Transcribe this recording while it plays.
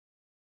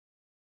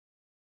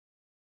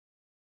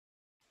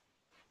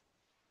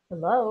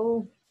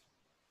Hello.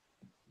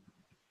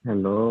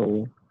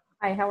 Hello.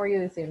 Hi, how are you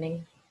this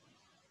evening?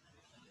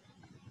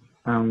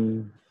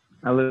 Um,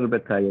 a little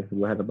bit tired.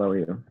 What about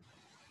you?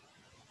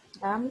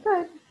 I'm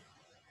good.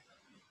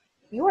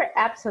 You were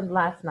absent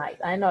last night,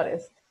 I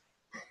noticed.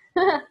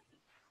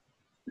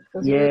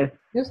 Because you Yes,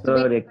 used to be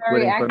sorry,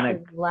 very couldn't active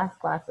connect. last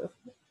classes.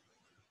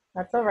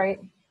 That's all right.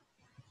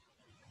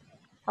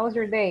 How was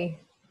your day?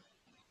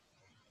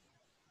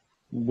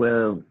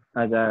 Well,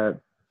 I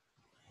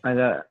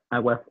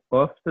was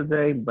off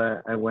today,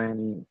 but I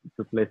went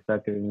to play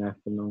soccer in the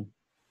afternoon.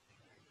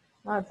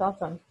 Oh, that's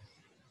awesome.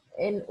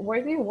 And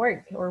where do you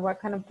work or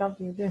what kind of job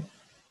do you do?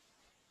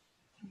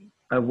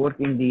 I work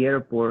in the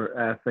airport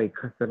as a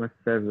customer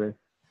service.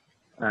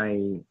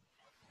 I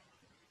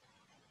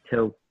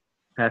tell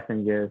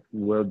passengers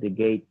where the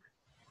gates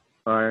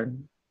are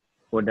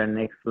for the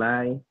next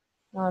flight,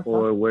 Oh, that's awesome.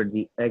 or where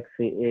the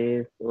exit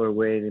is, or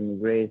where the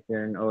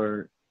immigration,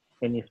 or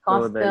any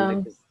store that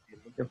Customs,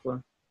 you're looking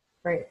for.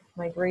 right?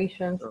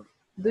 Migrations. So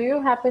Do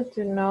you happen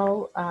to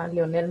know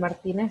Leonel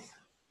Martinez?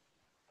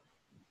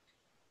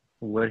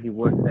 where he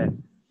works at.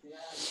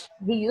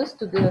 He used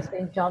to do the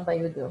same job that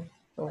you do.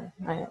 So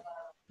I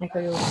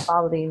thought you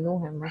probably knew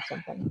him or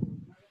something.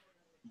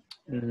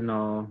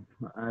 No,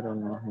 I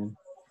don't know him.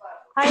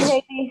 Hi,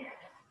 Haiti.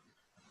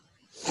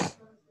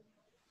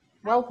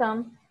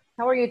 Welcome.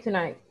 How are you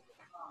tonight?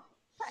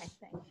 Fine,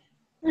 thanks.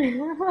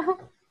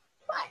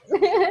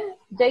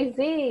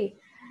 JC,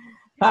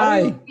 how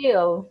do you Hi.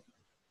 feel?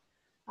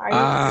 Are you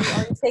Uh,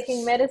 are you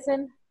taking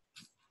medicine?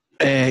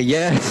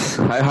 yes,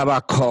 I have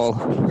a call.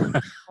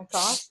 A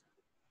cough?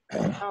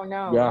 Oh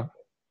no. Yeah.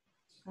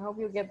 I hope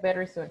you get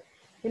better soon.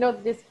 You know,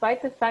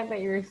 despite the fact that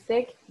you're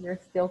sick, you're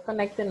still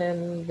connecting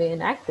and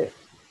being active.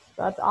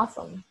 So that's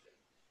awesome.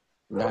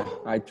 Yeah,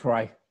 I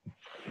try.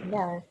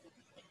 Yeah,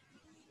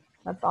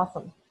 that's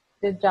awesome.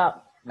 Good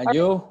job. And All right,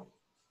 you?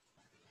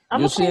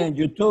 I'm You see okay. on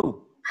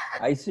YouTube?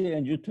 I see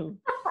on YouTube.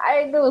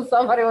 I knew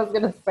somebody was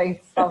gonna say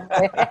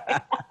something.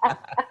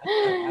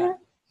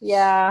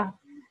 Yeah,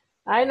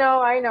 I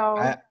know.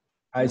 I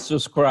I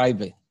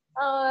subscribe it.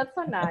 Oh, that's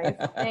so nice.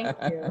 Thank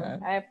you.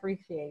 I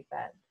appreciate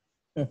that.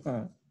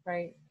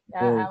 Right.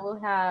 Good. I will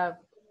have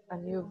a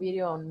new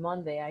video on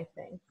Monday, I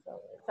think. So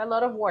it's a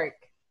lot of work.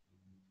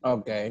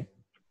 Okay.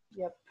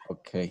 Yep.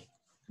 Okay.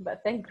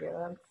 But thank you.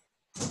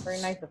 That's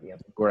very nice of you.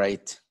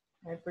 Great.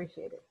 I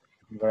appreciate it.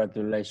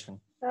 Congratulations.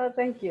 Oh,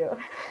 thank you.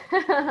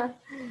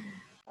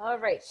 All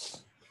right.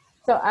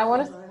 So I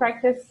want to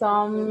practice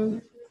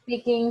some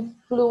speaking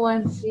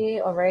fluency,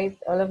 all right,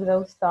 all of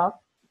those stuff.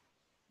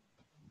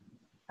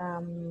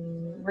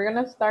 We're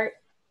gonna start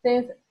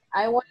since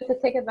I wanted to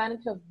take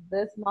advantage of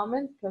this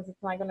moment because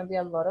it's not gonna be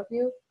a lot of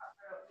you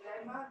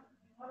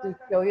to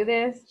show you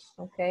this.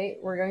 Okay,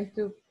 we're going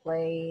to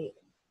play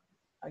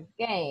a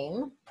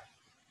game.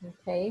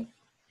 Okay,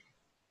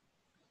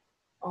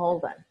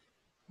 hold on.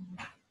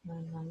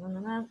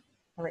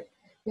 All right,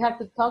 you have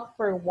to talk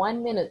for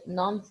 1 minute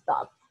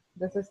non-stop.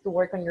 This is to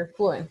work on your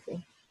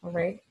fluency. All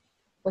right,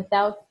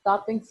 without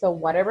stopping. So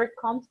whatever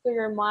comes to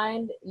your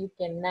mind, you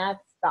cannot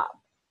stop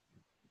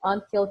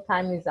until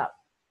time is up.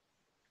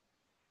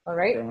 All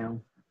right.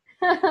 Damn.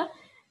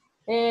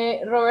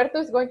 Roberto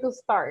is going to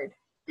start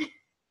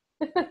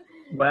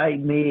Why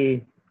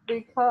me?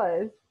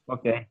 because,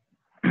 Okay.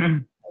 okay,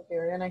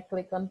 we're gonna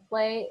click on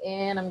play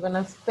and I'm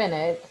gonna spin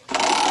it.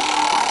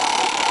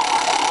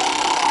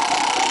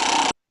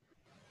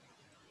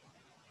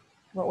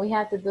 What we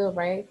have to do,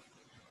 right?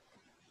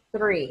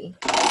 3.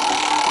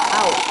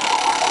 Out.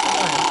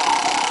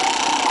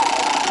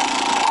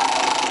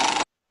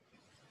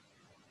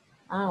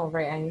 1. Oh,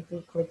 right. I need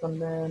to click on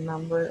the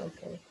number.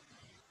 Okay.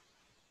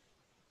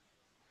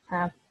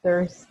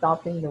 After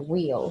stopping the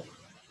wheel.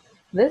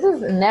 This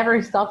is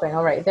never stopping.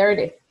 All right, there it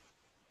is.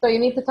 So you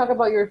need to talk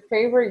about your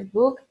favorite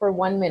book for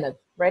 1 minute.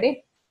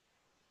 Ready?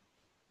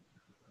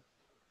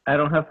 I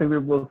don't have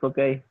favorite books.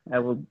 Okay, I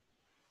will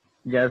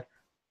just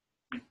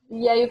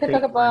Yeah, you can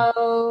talk pick one.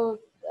 about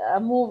a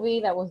movie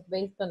that was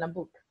based on a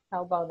book.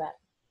 How about that?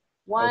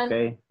 1,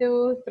 Okay.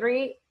 2,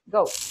 3,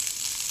 go.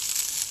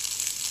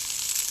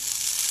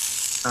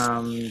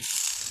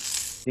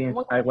 Since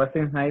I was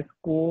in high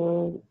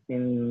school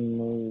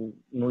in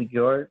New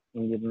York,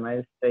 in the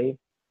United States,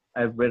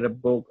 I read a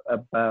book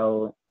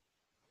about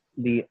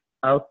the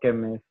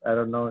alchemist. I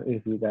don't know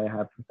if you guys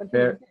have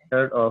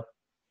heard of,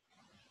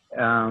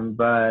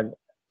 but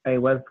I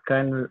was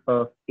kind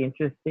of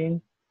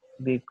interesting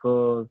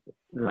because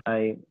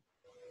like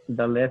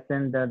the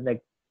lesson that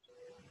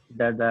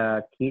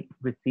the kid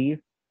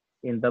received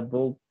in the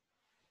book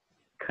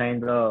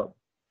kind of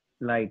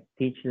like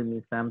teaches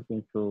me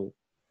something to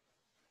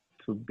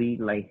be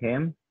like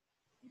him.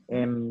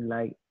 And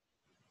like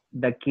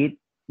the kid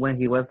when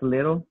he was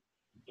little,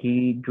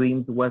 he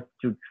dreamed was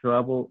to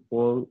travel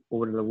all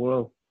over the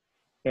world,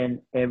 and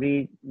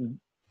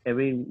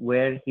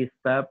everywhere he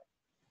stopped,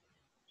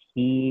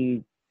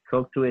 he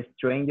talked to a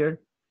stranger,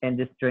 and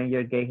the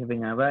stranger gave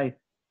him advice.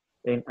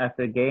 And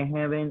after giving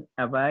him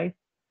advice,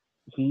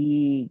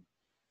 he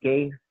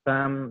gave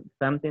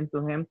something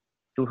to him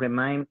to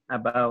remind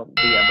about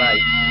the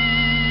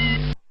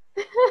advice.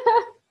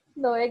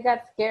 Noé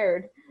got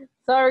scared.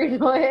 Sorry,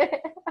 Noé.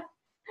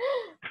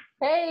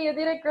 Hey, you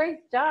did a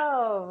great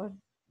job.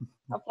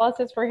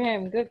 Applause for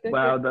him. Good, good,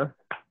 Wow, good.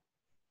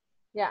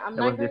 Yeah, I'm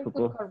that not was going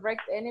difficult. to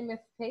correct any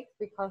mistakes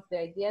because the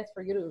idea is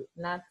for you to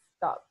not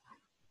stop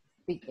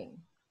speaking.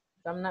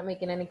 So I'm not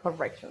making any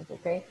corrections,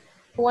 okay?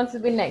 Who wants to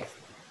be next?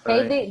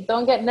 Right. Heidi,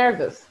 don't get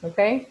nervous,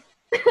 okay?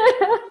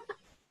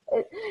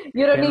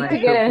 You don't Can need I to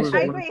get show who anxious.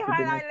 I wants may to be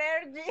have next?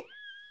 allergy.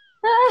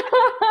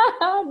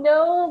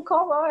 No,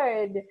 come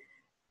on.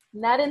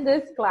 Not in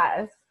this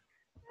class.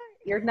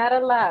 You're not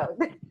allowed.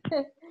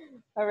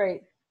 All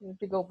right, need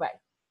to go back.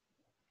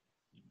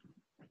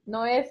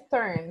 Noé's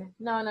turn.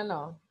 No, no,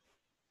 no.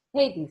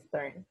 Heidi's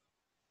turn.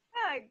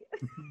 Ay,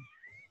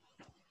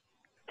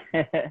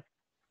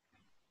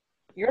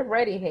 You're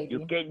ready, You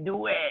Heidi. can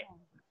do it.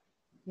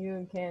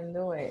 You can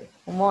do it.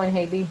 Come on,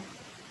 Heidi.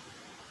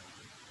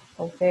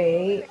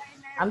 Okay.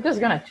 I'm just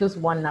gonna choose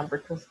one number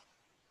because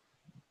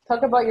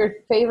talk about your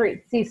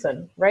favorite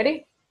season.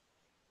 Ready?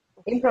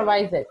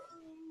 Improvise it.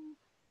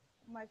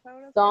 my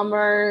favorite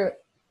Summer,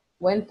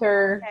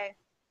 winter, season.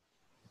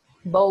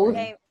 both.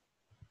 Okay.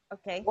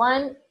 Okay.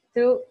 1,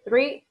 2,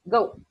 3,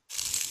 go.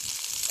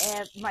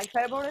 My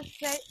favorite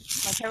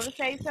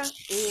season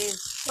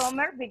is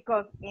summer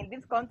because in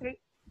this country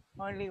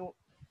only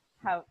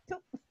have two,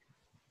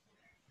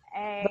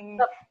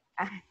 and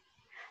I,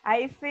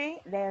 I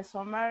think the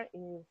summer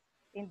is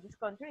in this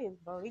country is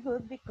very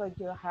good because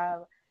you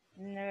have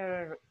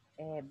near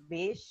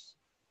beach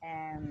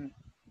and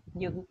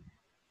you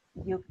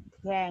you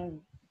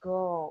can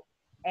go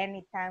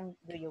anytime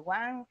do you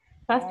want,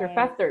 Faster, and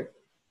faster.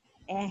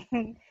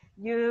 and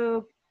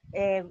you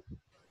uh,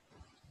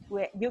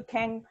 you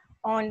can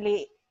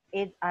only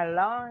eat a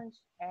lunch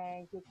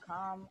and you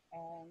come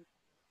and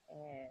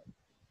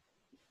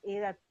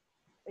eat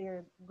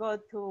go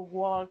to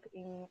work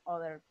in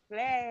other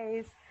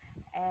place,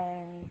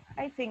 and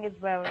I think it's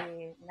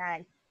very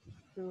nice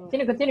to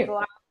Continue, continue.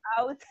 go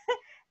out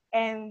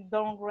and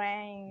don't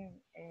rain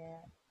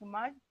too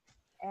much,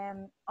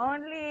 and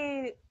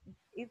only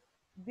if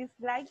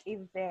dislike if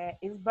the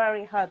is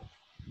very hot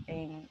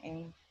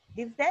in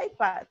this day,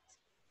 but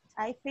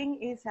I think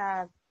it's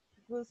a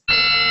good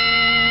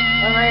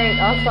season. All right,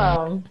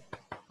 awesome.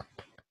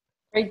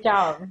 Great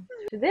job.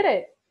 You did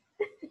it.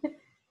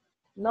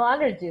 No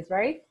allergies,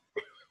 right?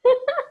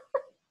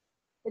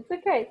 It's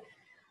okay.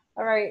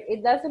 All right.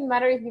 It doesn't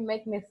matter if you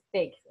make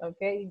mistakes,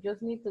 okay? You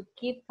just need to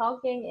keep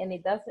talking and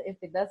it doesn't if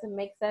it doesn't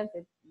make sense,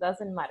 it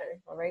doesn't matter.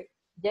 All right.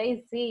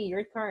 JC,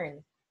 your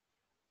turn.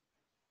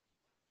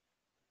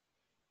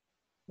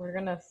 We're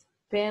gonna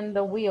spin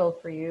the wheel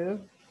for you.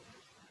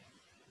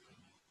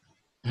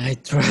 I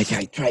try.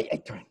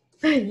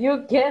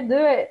 You can do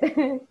it.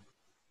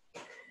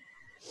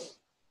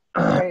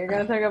 All right, you're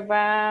gonna talk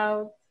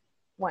about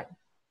one.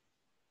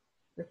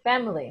 Your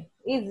family.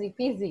 Easy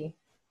peasy.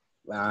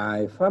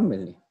 My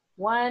family.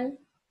 1,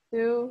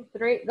 2,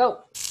 3,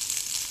 go.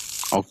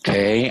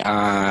 Okay,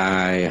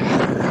 I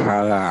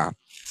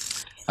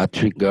have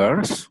three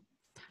girls.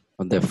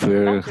 On the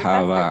first Faster,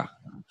 have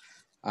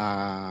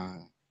faster.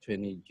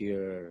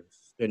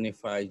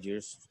 25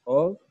 years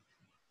old.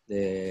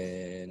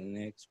 The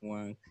next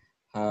one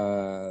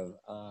have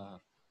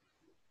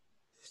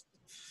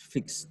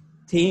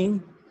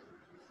 16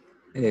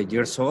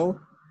 years old.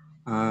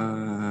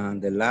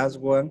 And the last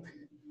one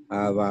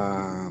have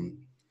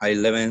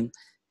 11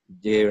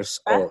 years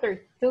old.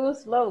 Faster, too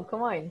slow.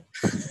 Come on.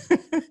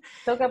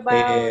 Talk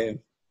about Uh,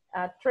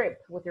 a trip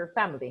with your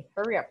family.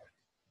 Hurry up.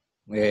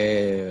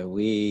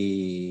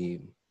 we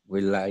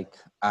like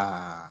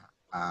a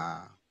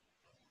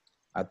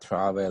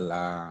travel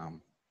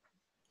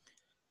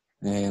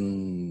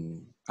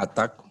and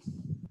attack.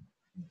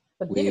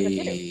 Continue,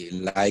 continue.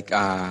 We like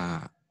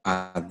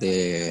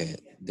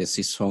the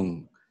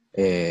season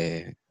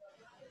Faster,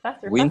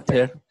 faster.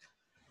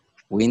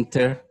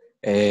 winter.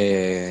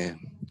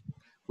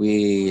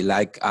 We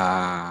like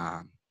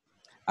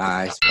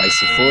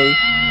spicy food.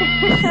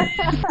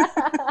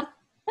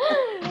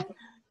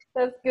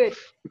 That's good.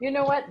 You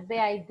know what? The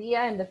idea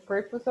and the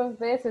purpose of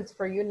this is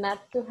for you not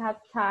to have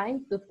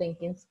time to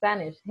think in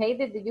Spanish. Hey,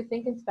 did you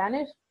think in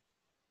Spanish?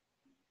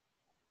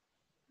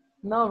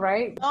 No,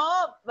 right?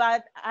 No,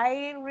 but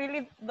I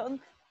really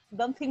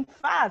don't think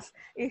fast.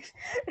 It's,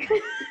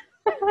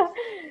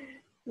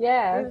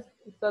 Yes.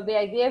 So the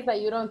idea is that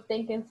you don't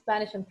think in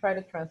Spanish and try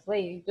to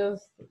translate. You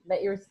just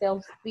let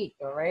yourself speak,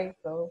 all right?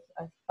 So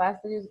as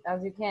fast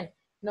as you can.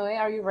 Noe,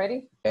 are you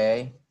ready?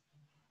 Okay.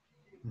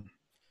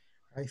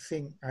 I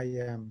think I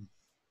am.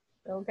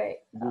 Okay.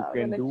 You I'm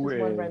can gonna do choose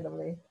one it.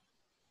 randomly.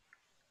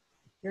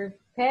 Your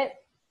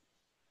pet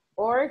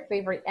or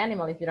favorite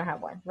animal if you don't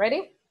have one.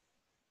 Ready?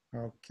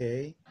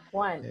 Okay.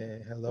 One.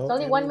 Hello, It's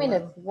only 1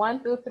 minute. everyone.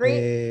 1, 2,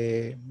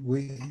 3.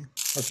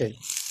 Okay.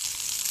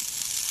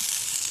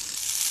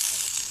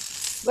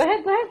 Go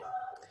ahead, go ahead.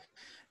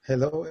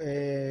 Hello.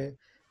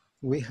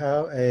 We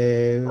have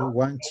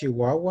one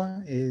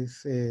Chihuahua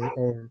is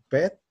our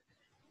pet.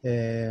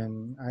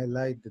 I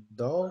like the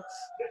dogs.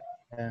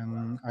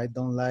 I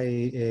don't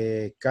like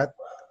cat.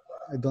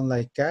 I don't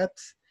like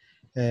cats.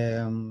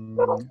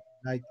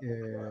 Like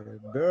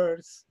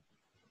birds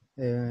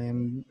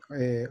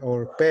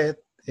or pet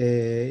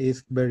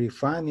is very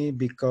funny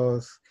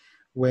because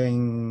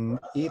when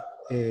it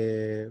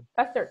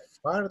Faster.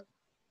 fart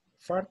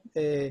fart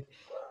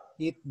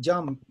it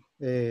jump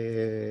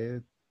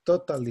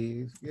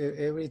totally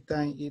every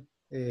time it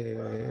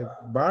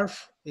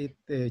barf it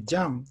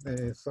jump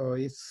so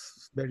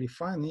it's very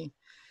funny.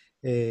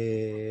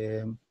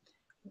 Um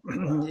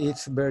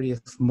it's very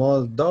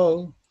small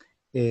dog.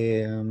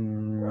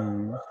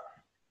 Um,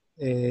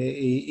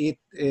 it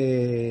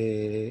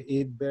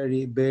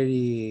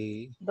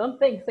Don't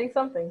think, say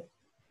something.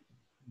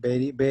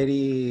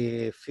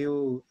 very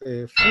few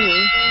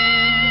food.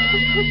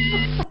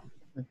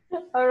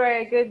 All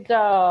right, good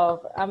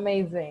job.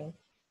 Amazing.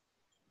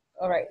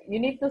 All right, you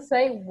need to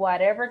say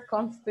whatever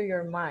comes to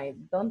your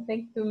mind. Don't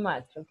think too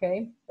much,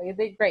 okay? So you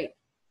did great.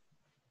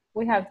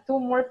 We have two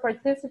more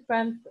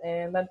participants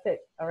and that's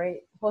it. All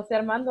right, Jose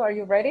Armando, are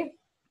you ready?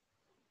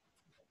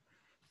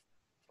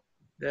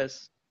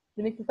 Yes,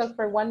 You need to talk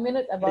for 1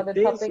 minute I about the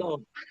think topic.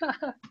 so.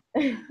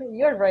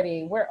 You're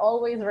ready. We're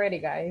always ready,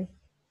 guys.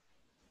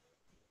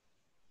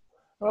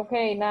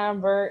 Okay,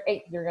 number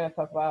 8. You're gonna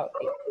talk about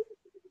 8.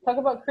 Talk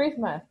about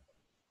Christmas.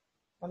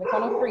 On the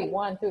count of 3.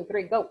 1, 2,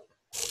 3, go.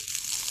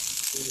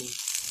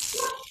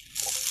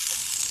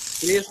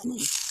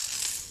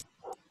 Christmas,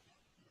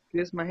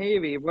 Christmas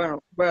Eve.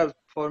 Well,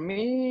 for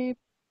me,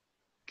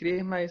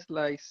 Christmas is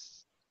like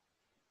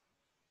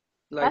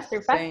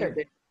Faster, saying faster.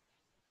 that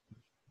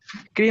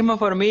Christmas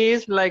for me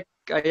is like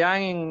I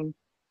am in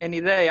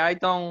any day. I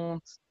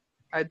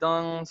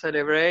don't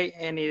celebrate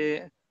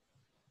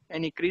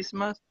any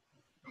Christmas.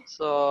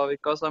 So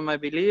because of my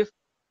belief,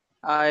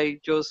 I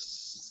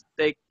just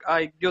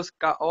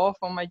got off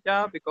on my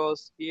job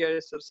because here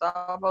is El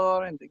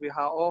Salvador and we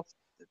have off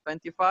the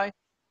 25.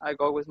 I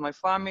go with my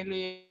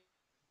family.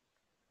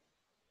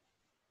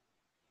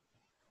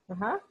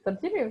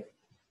 Continue.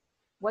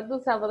 What do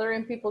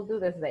Salvadorian people do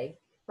this day?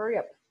 Hurry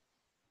up.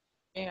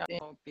 I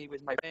be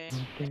with my friends.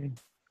 Okay.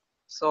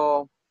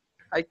 So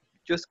I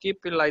just keep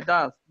it like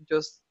that,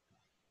 just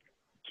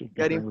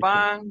getting Chiste,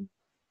 fun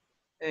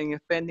and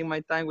spending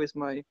my time with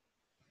my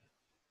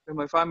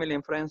family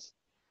and friends.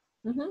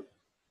 Mm-hmm.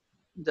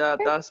 That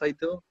Okay. that's I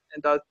do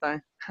in that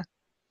time.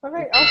 All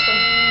right, Thank you. awesome.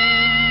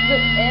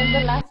 Good. And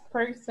the last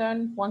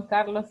person, Juan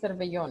Carlos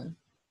Cervellón.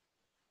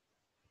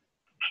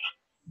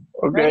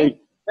 Okay,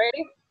 Ready?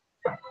 Ready?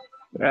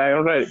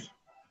 I'm ready.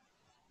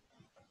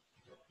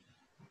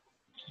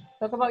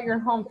 Talk about your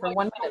home for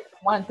 1 minute.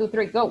 1, 2,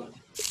 3, go.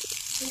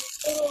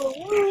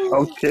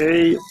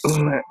 Okay,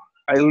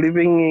 I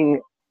living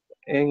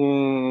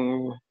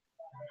in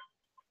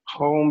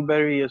home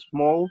very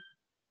small.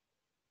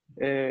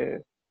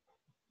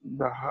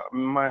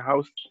 My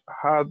house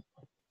had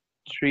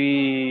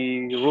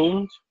 3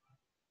 rooms,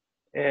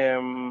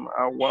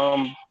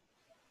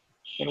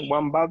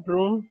 one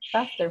bathroom,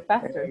 Faster,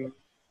 faster.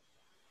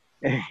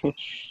 and,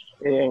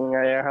 and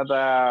I had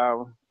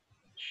uh,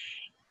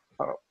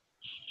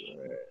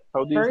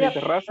 how do you Hurry say up.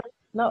 terraza?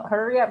 No,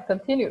 hurry up.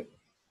 Continue.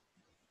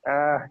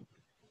 Uh,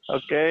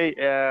 okay,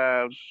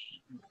 uh,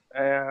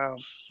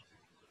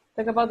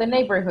 Talk about the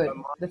neighborhood,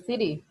 the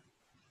city.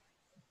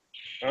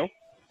 oh,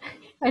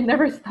 I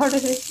never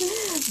started it.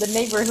 The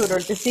neighborhood or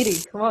the city.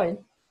 Come on.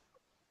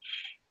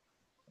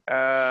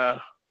 uh,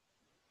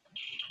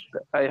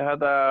 I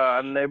had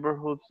a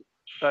neighborhood.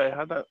 I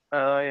had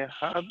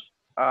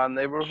a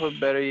neighborhood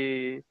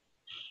very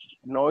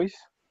noise.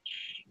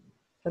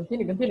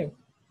 Continue, continue.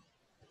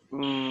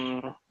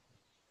 Mm,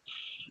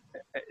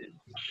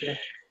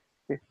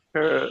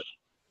 her-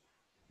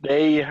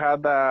 they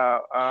had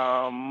a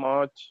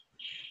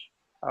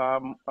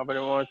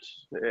very much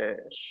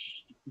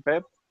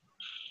pet.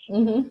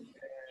 Mm-hmm.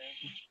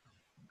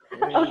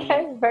 And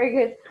Okay, very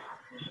good.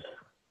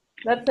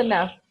 That's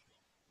enough.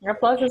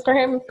 Applause for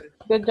him.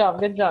 Good job,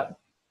 good job.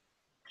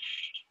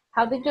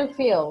 How did you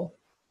feel?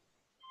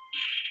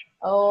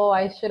 Oh,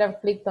 I should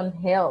have clicked on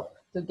help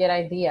to get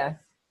ideas.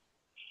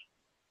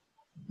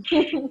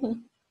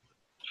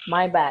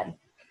 My bad.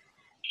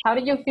 How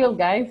did you feel,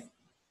 guys?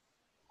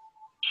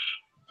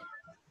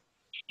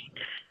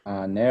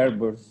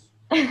 Nervous.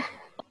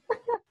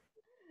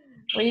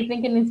 Were you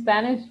thinking in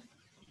Spanish?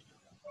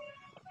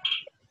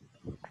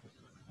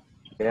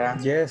 Yeah.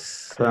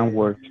 Yes, some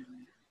words.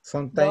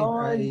 sometimes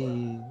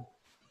Don't.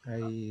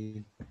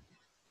 I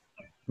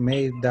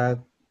made that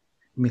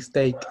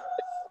mistake.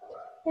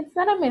 It's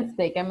not a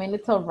mistake. I mean,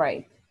 it's all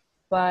right.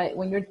 But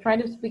when you're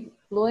trying to speak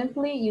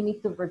fluently, you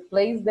need to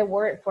replace the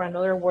word for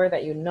another word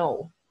that you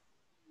know,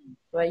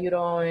 so that you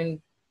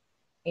don't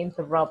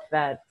interrupt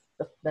the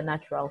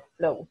natural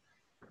flow.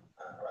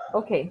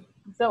 Okay,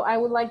 so I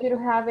would like you to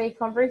have a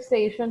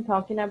conversation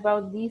talking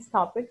about these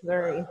topics.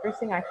 They're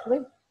interesting, actually,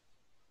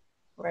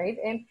 right?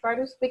 And try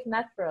to speak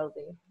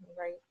naturally,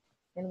 right?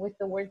 And with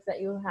the words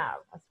that you have,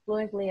 as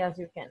fluently as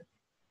you can.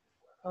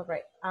 All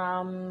right.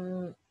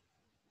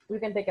 We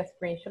can take a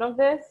screenshot of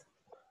this.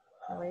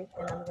 All right,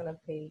 and I'm gonna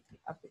take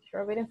a picture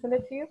of it and send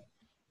it to you.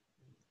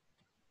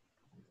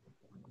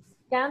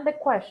 Scan the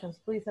questions,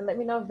 please, and let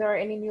me know if there are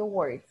any new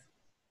words.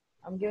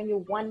 I'm giving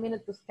you 1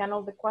 minute to scan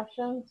all the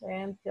questions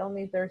and tell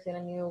me if there's any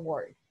new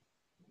word.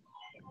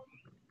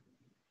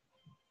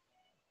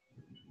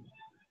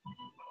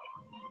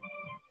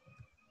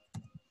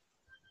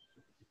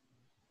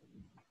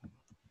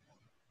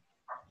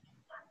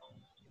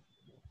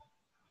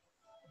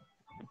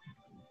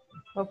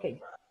 Okay,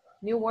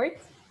 new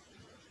words?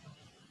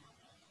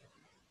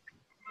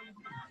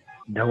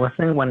 There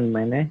wasn't 1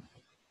 minute.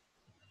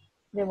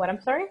 The what,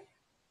 I'm sorry?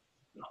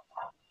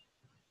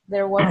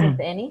 There wasn't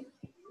any?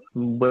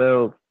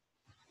 Well,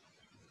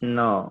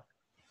 no.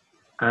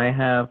 I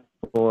have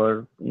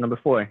for number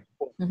 4.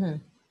 Mm-hmm.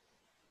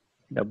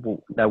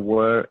 The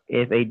word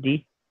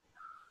FAD.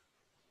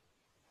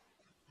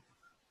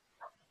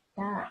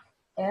 Yeah,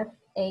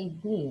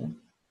 F-A-D.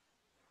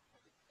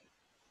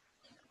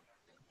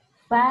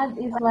 Fad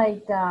is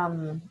like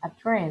a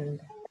trend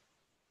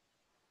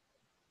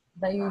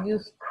that you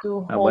used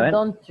to A hold what?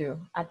 on to,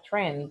 a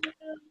trend.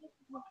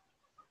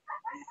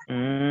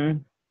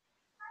 Mm,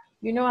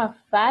 You know, a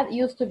fad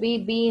used to be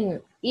being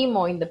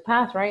emo in the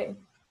past, right?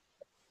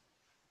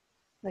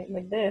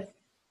 Like this,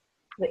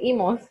 the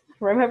emos,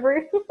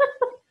 remember?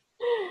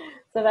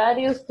 So that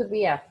used to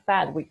be a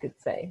fad, we could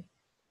say.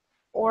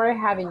 Or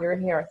having your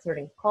hair a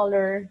certain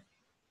color.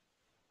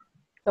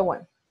 So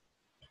on.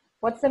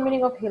 What's the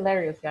meaning of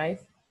hilarious,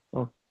 guys?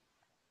 oh,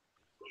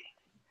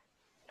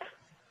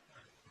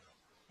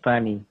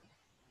 funny.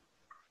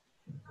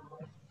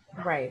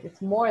 Right, it's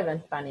more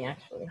than funny,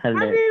 actually.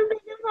 Hilarious.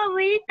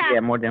 Yeah,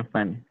 more than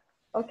funny.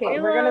 Okay,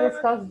 we're gonna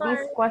discuss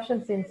these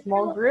questions in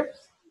small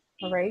groups.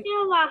 All right.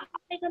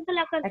 Accept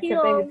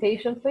the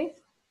invitation, please.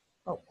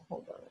 Oh,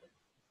 hold on.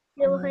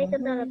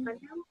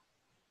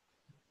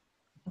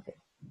 Okay.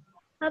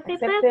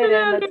 Accepted,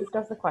 and let's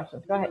discuss the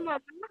questions. Go ahead.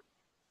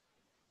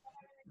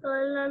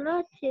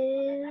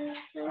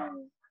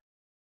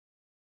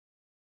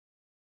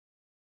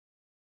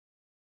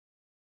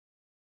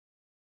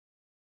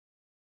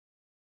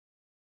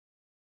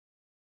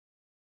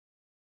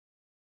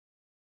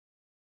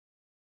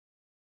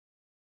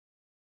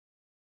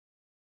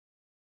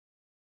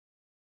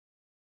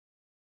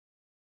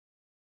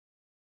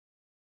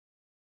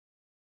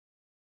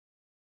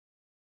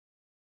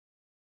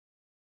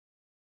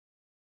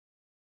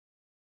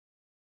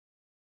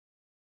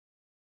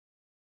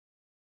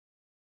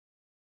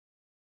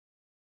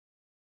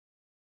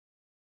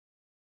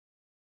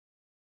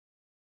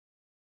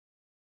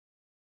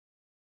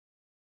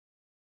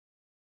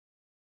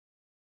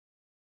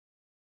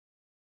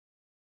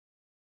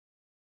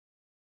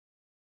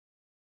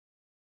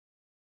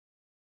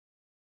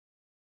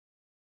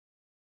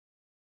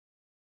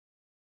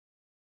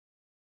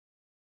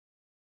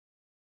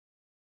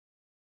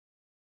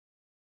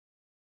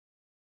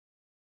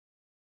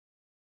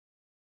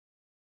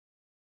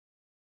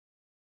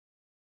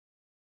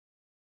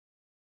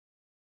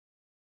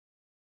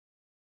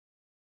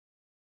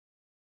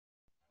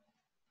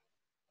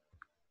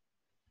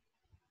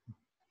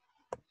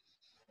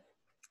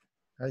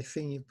 I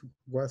think it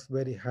was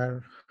very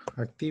hard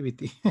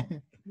activity.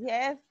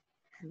 Yes,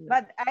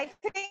 but I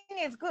think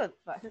it's good.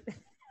 But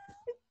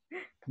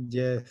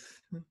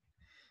Yes,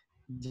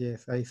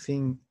 yes, I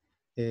think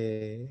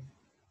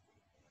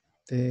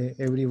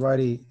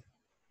everybody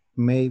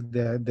made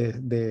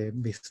the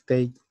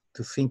mistake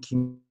to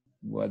thinking.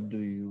 What do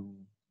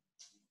you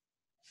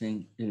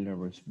think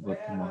hilarious, but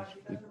most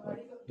people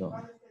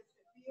don't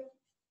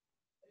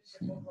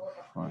think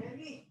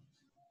funny?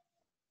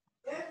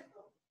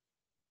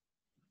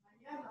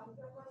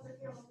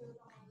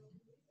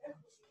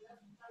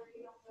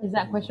 Is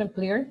that question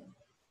clear?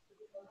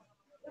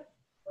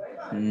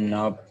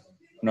 No,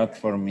 not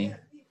for me.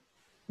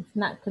 It's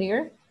not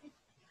clear.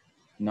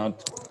 Not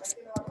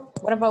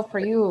What about for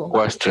you,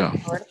 question.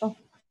 Roberto?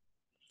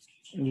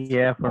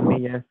 Yeah, for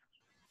me, yes.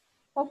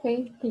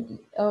 Okay.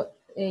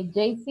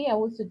 JC, I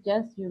would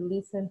suggest you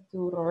listen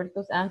to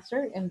Roberto's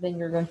answer, and then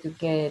you're going to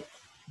get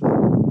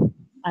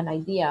an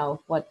idea of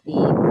what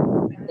the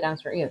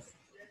answer is.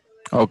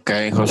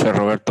 Okay, Jose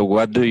Roberto,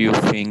 what do you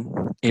think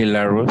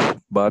hilarious,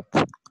 but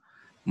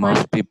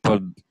most people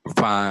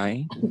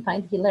find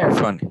Find hilarious.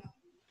 funny?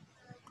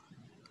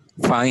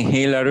 Find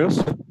hilarious,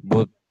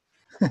 but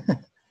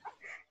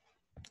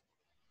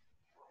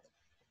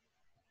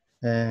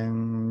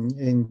And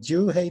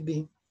you,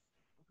 Heidi?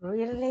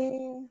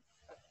 really,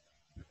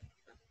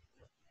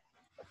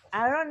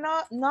 I don't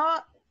know,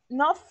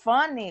 not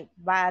funny,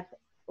 but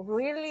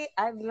really,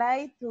 I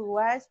like to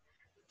watch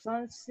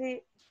something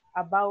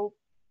about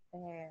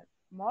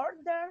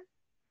murder.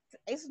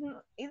 It's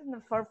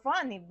not for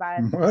funny, but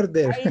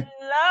Murder. I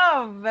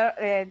love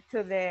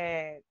to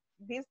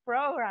this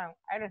program.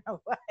 I don't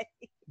know why.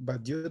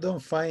 But you don't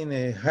find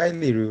a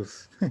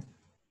hilarious.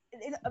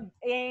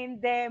 In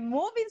the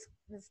movies,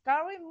 the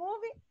scary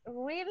movie,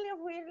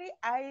 really,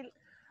 I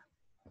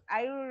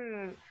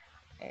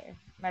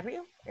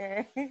Mario,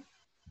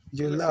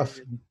 You laugh.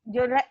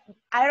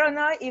 I don't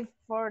know if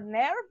for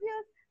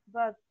nervous,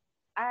 but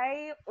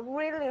I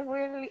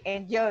really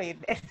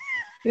enjoyed it.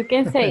 You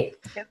can say,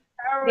 It's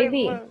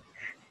Baby, horrible.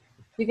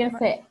 you can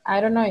say, I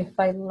don't know if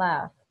I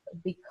laughed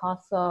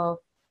because of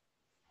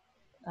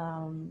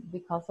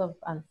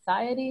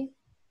anxiety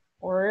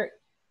or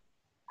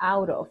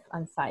out of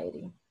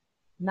anxiety,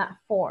 not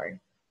for.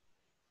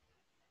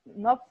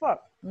 Not for.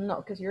 No,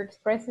 because you're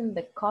expressing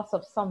the cause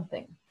of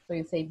something. So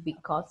you say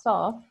because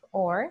of,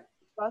 or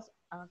Because,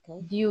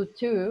 okay. due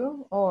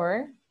to,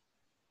 or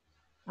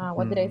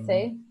what did I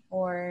say?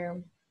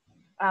 Or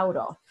out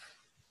of,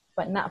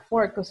 but not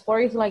for, because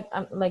for is like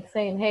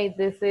saying, hey,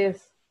 this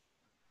is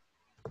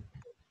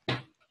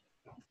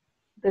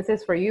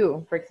for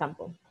you, for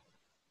example.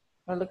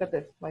 Oh, look at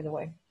this, by the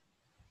way.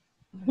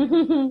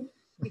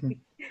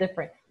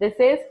 Different. This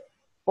is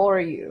for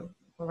you,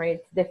 right?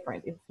 It's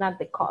different. It's not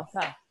the cause.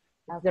 Okay.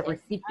 It's the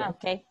recipient.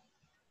 Okay.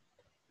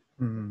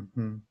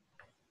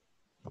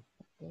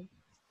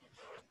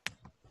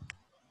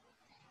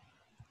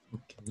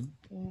 Okay.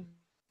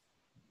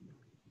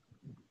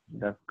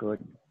 That's good.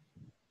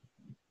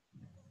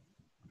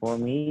 For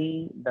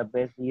me, the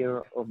best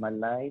year of my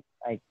life,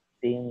 I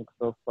think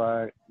so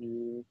far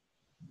is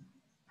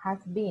Has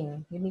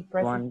been. You need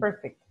present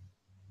perfect.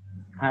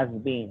 Has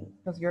been.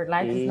 Because your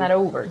life is not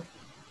over.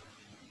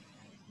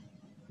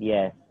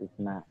 Yes, it's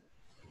not.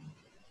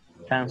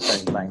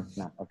 Sometimes, but it's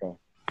not. Okay.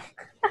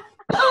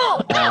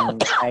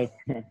 I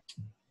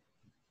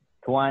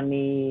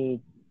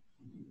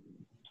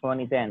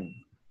 2010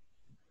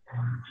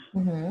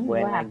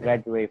 when I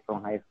graduated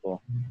from high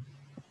school.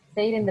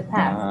 Say it in the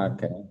past.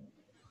 Okay.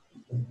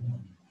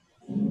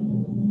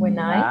 When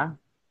I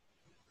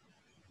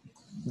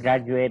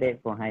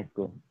graduated from high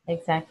school.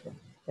 Exactly.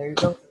 There you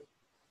go.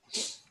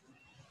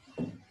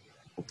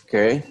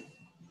 Okay.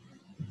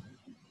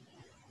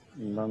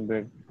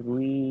 Number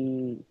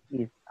 3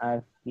 is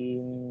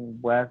asking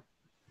what's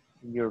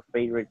your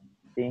favorite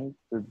thing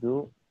to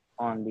do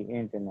on the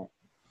internet?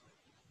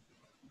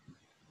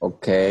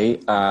 Okay,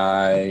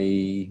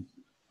 my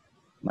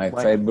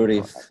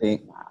favorite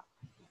thing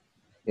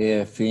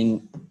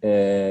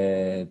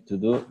to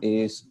do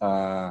is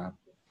a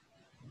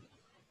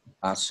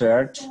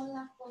search.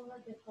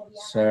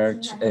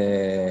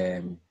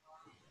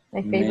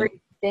 My favorite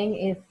thing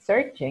is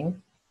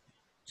searching.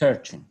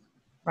 Searching.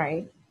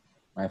 Right.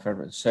 My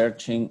favorite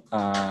searching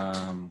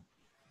a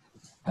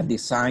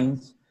design.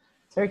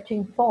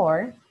 Searching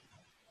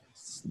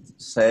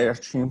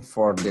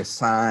for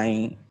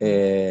design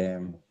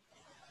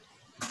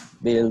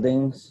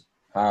buildings,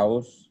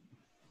 house.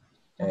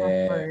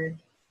 For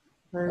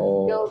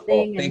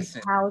building and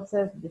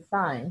houses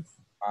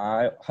designs.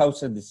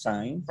 Houses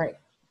design. Right.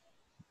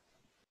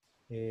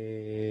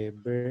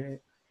 Very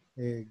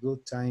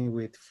good time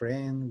with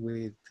friends,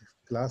 with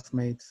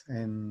classmates,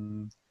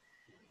 and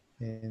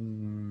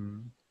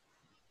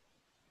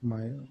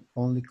my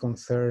only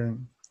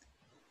concern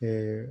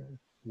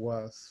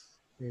was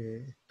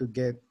to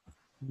get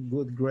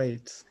good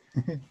grades.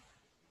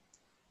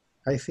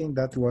 I think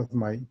that was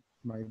my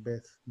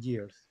best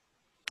years.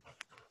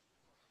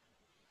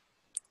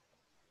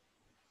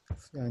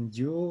 And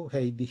you,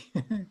 Heidi?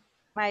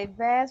 My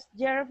best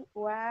year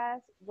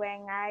was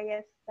when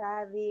I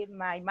studied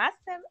my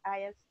master.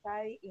 I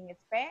studied in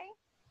Spain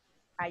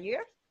a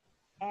year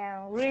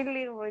and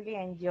really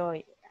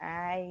enjoyed.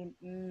 I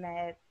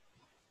met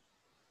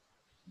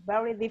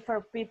very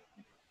different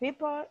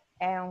people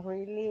and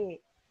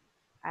really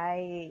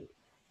I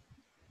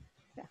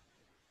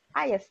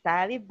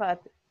studied,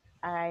 but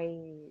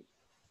I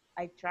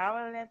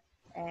traveled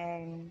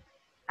and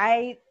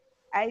I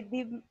I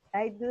did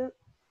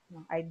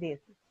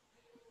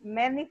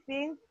many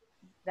things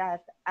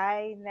that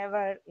I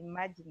never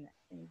imagined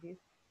in this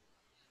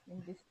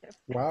trip.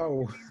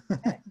 Wow.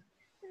 It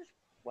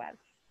was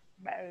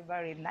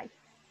very nice.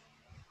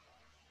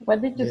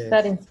 What did you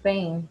study in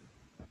Spain?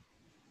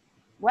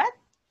 What?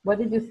 What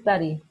did you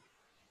study?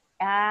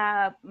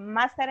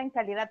 Máster en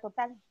calidad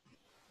total.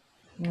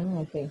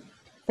 Okay.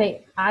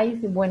 Say,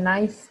 when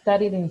I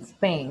studied in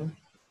Spain.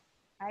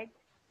 I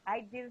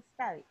did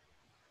study.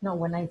 No,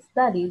 when I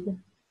studied.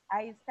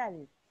 I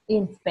studied.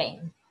 In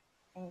Spain.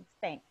 In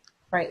Spain.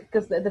 Right,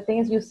 because the thing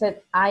is, you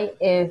said I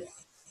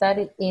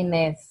studied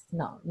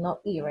no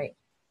E, right?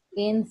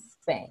 In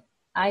Spain.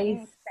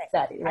 I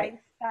studied, right? I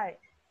studied.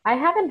 I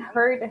haven't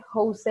heard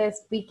Jose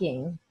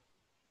speaking.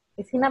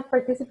 Is he not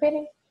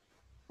participating?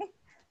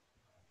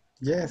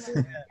 Yes.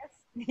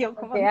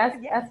 Okay,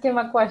 ask him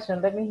a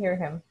question. Let me hear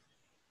him.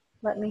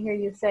 Let me hear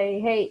you say,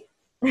 hey.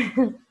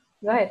 Go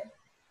ahead.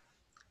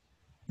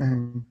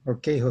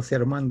 Okay, Jose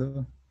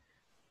Armando.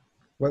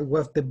 What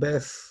was the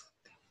best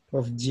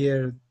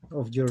year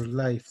of your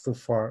life so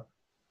far?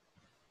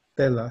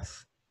 Tell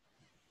us.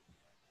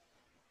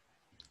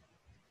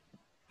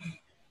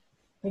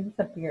 He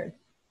disappeared.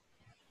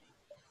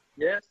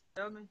 Yes,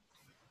 tell me.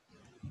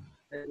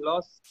 I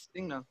lost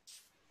signal.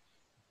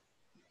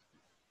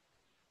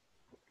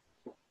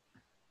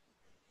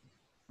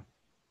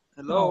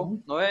 Hello,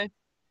 Noé.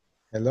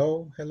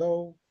 Hello.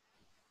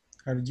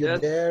 Are you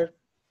there?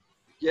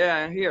 Yeah,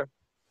 I'm here.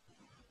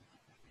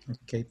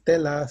 Okay,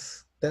 tell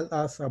us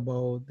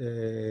about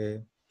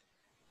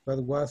what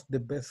was the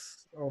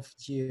best of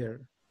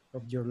year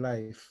of your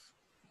life.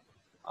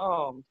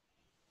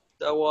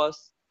 That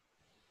was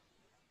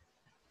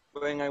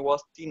when I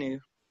was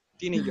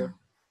teenager.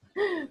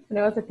 When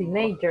I was a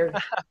teenager.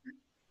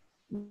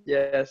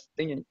 Yes,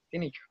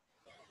 teenager.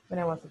 When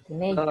I was a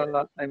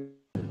teenager.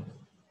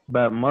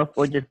 But most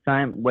of the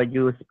time, what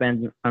you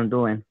spend on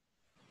doing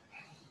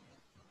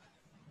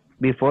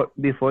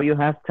before you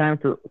have time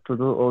to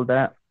do all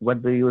that,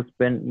 what do you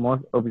spend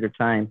most of your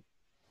time?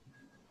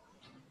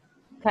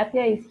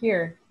 Katia is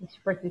here. Is she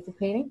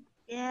participating?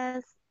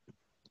 Yes.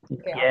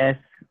 Okay, Yes,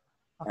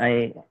 awesome.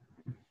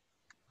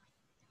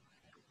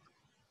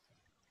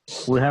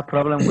 we have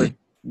problem with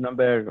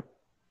number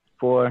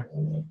 4.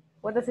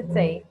 What does it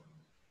say?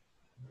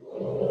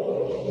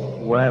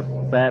 What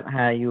path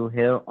have you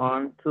held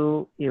on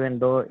to even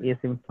though it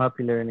isn't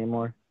popular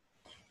anymore?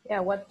 Yeah,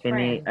 what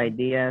Any trend?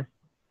 ideas?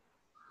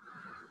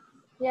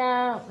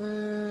 Yeah,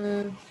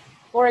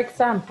 for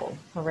example,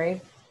 all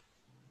right,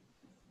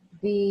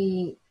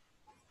 the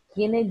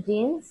skinny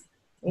jeans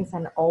is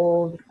an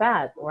old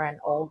fad or an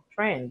old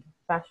trend,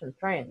 fashion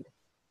trend.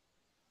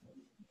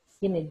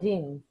 Skinny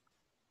jeans,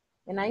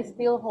 and I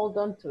still hold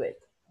on to it.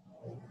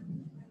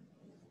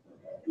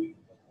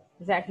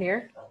 Is that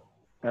clear?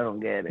 I don't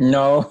get it.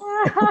 No.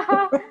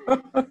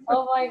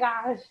 Oh my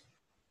gosh.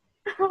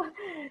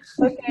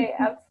 Okay,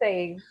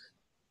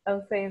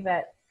 I'm saying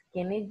that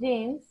skinny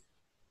jeans,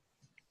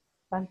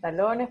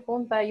 pantalones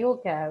punta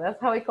yuca,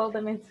 that's how we call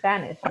them in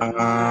Spanish.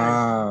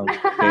 Ah,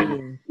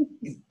 okay.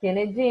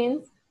 Skinny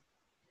jeans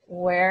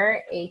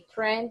were a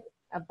trend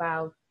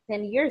about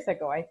 10 years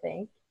ago, I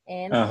think,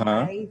 and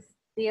Uh-huh. I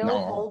still No.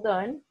 hold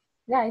on.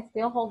 Yeah, I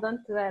still hold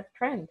on to that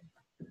trend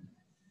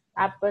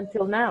up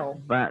until now.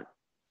 But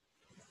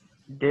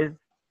they're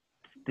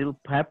still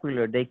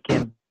popular. They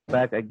came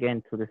back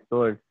again to the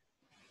stores.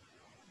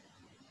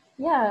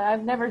 Yeah,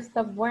 I've never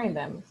stopped wearing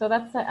them. So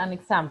that's an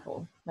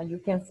example. Like you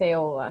can say,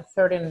 oh, a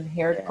certain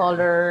hair Yeah.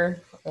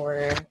 color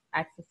or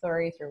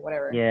accessories or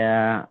whatever.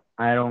 Yeah,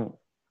 I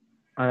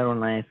don't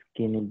like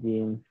skinny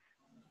jeans.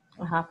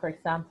 For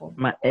example.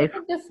 My You ex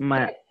can just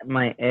my get,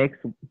 my ex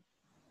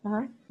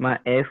uh-huh. my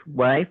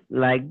ex-wife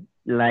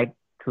like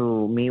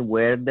to me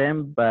wear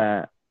them,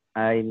 but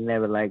I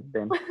never liked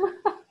them.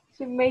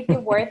 She made you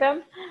wear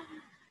them.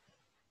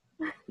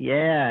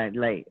 Yeah,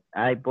 like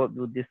I bought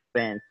you this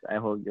pants. I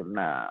hold you.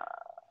 Nah,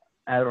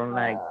 I don't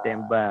like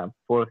them, but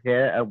for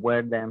her, I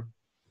wear them.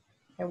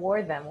 I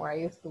wore them, or I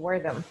used to wear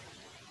them.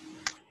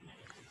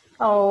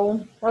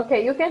 Oh,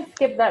 okay. You can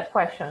skip that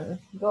question.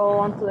 Go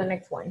on to the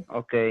next one.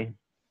 Okay.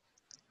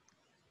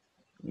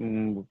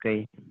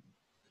 Okay.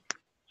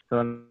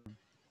 So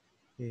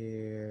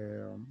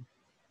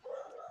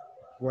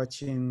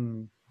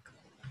Watching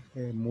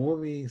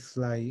movies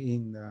like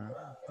in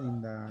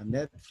the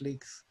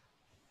Netflix.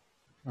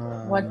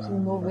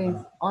 Watching movies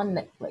Uh, on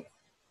Netflix.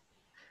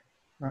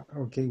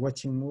 okay,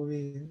 watching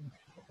movie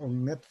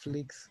on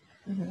Netflix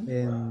Mm-hmm.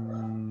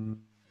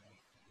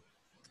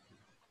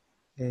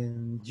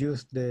 and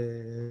use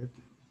the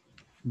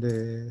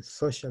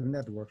social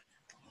network.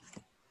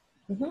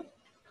 Mm-hmm.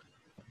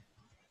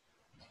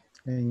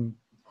 And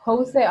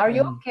Jose, are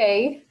you and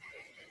okay?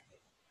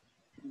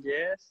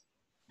 Yes.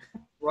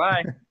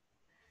 Right.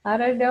 I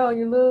don't know.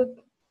 You look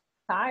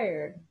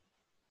tired.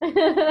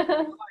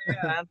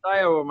 Yeah, I'm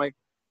tired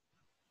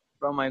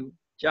from my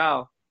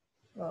job.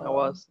 It Oh,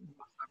 was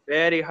a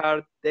very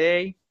hard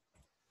day.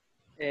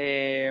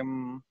 I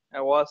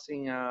was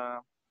in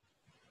a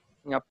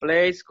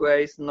place where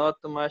it's not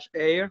too much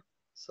air,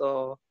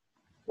 so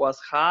was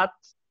hot,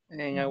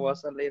 and I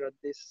was a little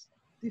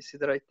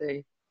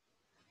dehydrated.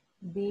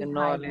 And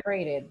no,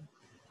 dehydrated.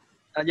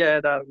 yeah,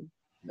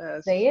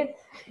 that's Say it.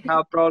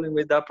 no problem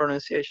with that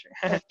pronunciation.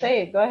 Let's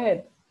say it. Go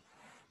ahead.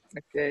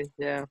 Okay,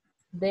 yeah.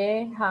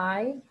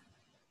 Dehydrated.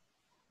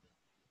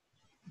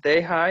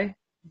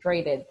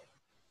 Dehydrated,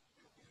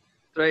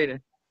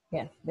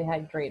 Yes,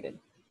 dehydrated.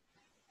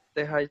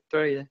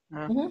 dehydrated.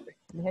 Mm-hmm.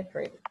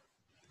 Dehydrated.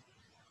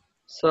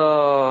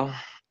 So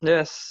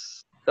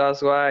yes,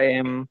 that's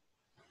why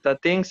the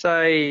things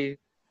I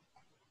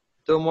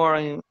do more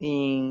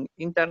in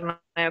internet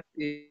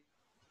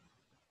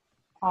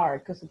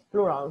Hard because it's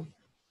plural.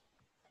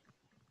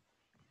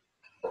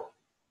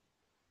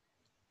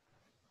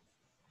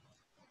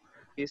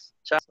 is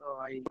chat. So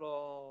I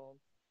follow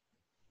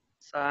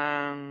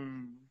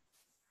some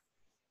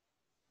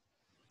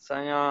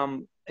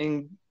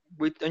in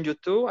with on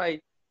YouTube. I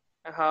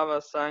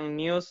have some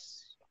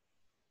news.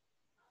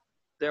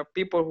 There are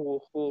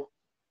people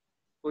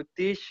who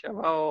teach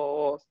about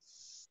or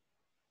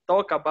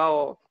talk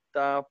about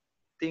the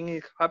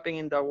things happening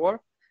in the world.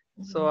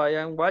 So I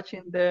am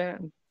watching the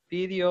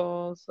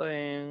videos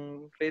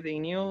and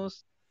reading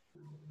news.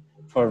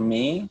 For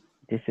me,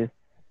 this is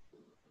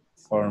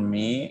for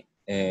me,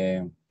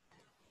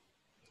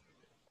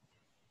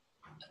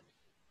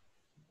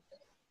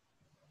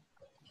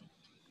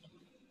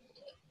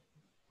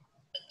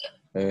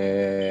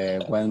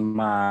 when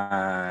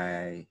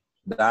my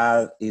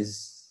dad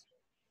is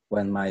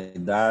when my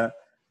dad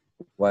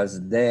was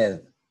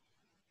dead.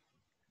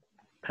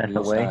 Pass It's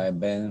away. an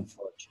event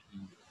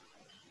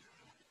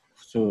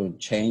to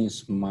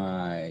change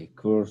my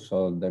course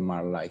of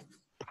my life.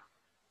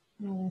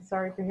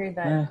 Sorry to hear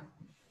that. Eh,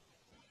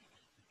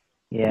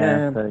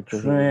 Yeah, sorry to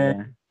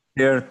hear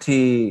that.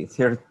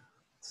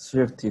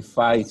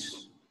 35.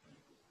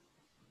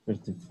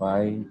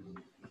 35.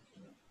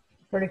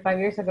 35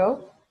 years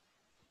ago?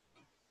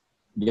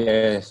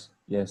 Yes,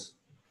 yes.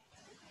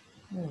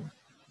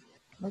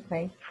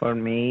 Okay. For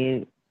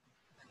me,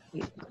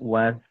 it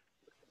was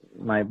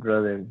my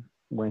brother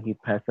when he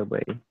passed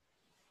away.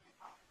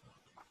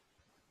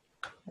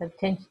 That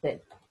changed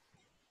it.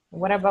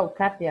 What about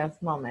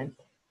Katya's moment?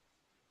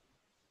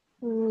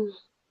 She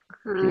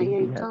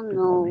I has don't this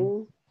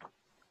moment.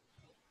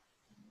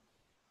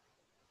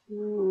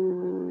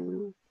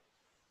 know.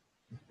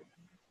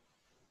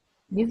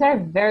 These are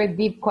very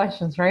deep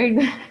questions, right?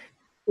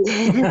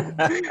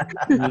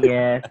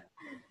 Yes.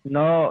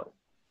 No,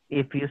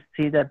 if you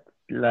see that,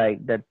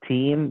 like the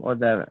theme or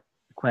the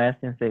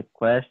question, say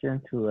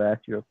question to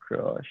ask your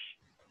crush.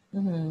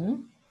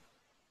 Mm-hmm.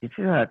 If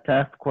you have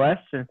tough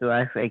question to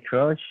ask a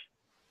crush,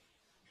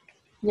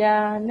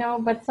 Yeah, no,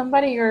 but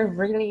somebody you're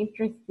really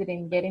interested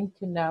in getting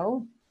to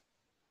know,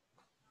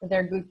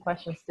 they're good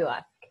questions to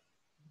ask.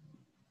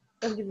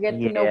 Because you get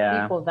to know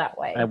yeah, people that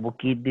way. I will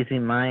keep this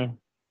in mind.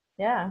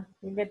 Yeah,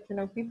 you get to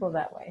know people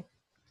that way.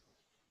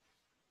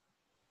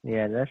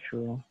 Yeah, that's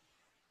true.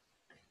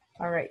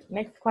 All right,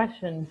 next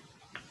question.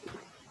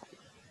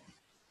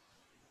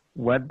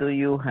 What do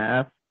you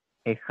have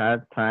a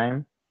hard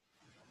time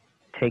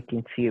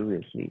taking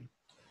seriously?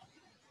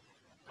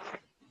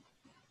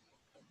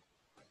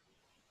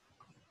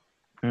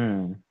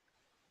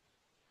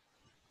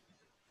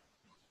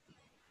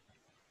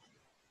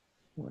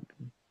 What?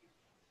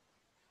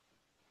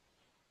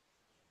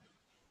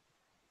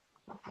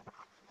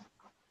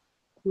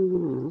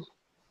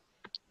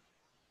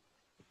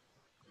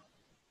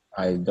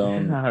 I This is a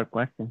don't hard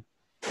question.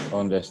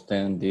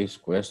 understand this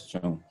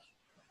question.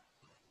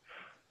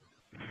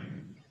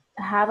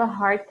 Have a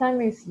hard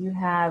time is you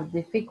have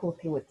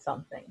difficulty with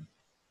something.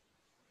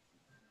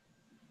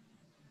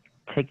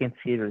 Taken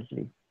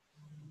seriously.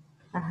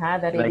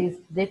 That Like, it is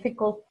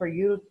difficult for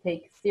you to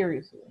take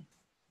seriously.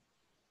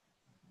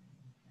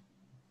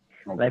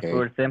 like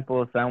for Okay.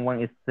 example,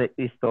 someone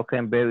is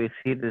talking very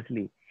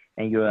seriously,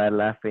 and you are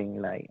laughing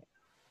like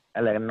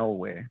out of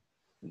nowhere,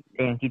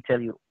 and he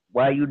tell you,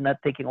 "Why are you not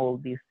taking all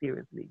this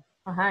seriously?"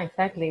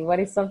 Exactly. What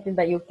is something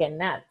that you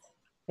cannot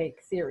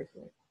take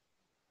seriously?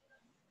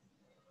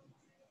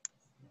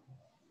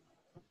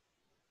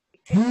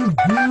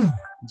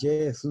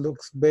 Yes,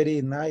 looks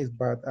very nice,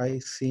 but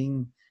I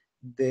think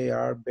they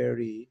are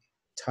very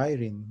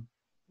tiring.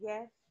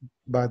 Yes.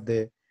 But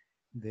the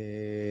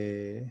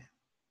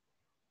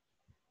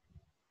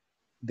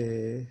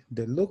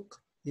the look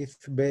is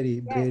very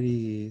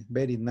Yes.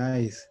 very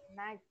nice.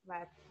 Nice,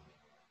 but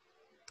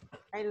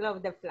I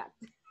love the flat.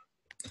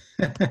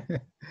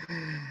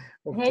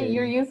 Hey,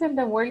 you're Okay, using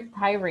the word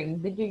tiring.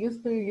 Did you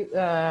used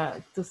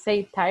to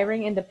say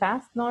tiring in the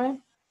past, Noah?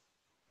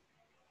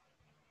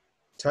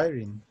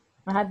 tiring,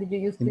 Did you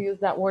used to use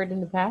that word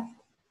in the past?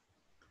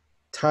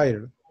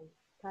 tired.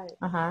 Tired.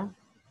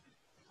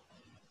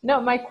 No,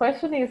 my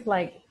question is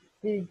like,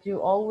 did you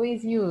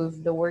always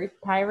use the word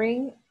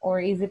tiring, or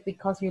is it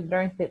because you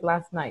learned it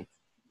last night?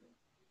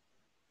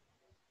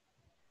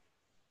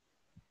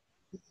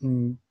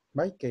 In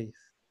my case,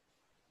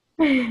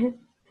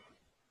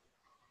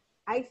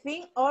 I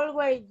think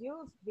always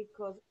use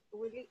because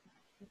really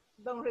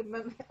don't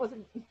remember.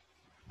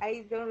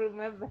 I don't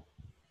remember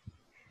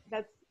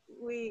that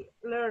we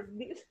learned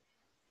this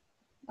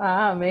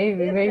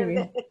Maybe.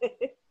 yesterday.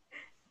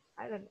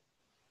 I don't know.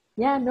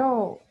 Yeah,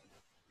 no.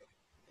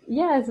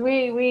 Yes,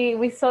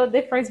 we saw the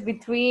difference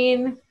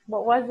between,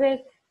 what was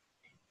it?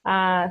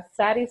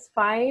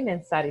 Satisfying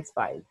and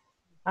satisfied.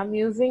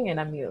 Amusing and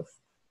amused.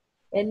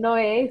 And Noe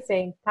is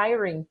saying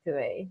tiring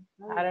today.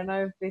 I don't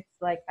know if it's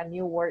like a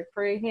new word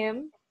for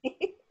him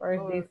or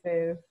if this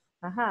is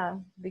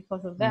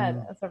because of that,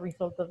 as a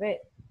result of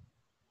it.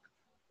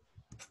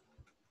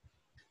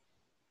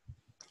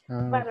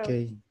 But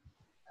okay.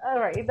 all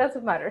right, it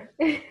doesn't matter.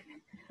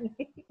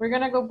 We're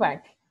gonna go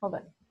back. Hold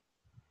on.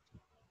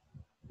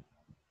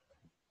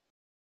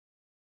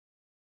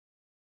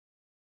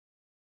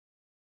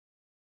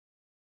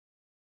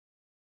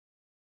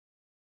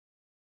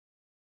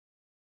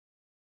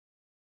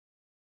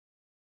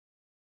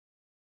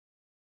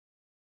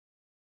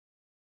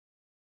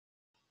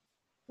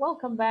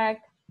 Welcome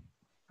back.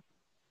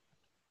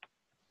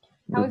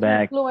 We're How's your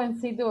back.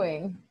 fluency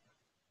doing?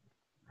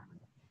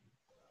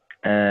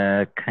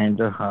 Kind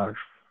of hard.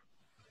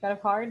 Kind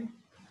of hard?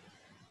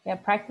 Yeah,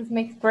 practice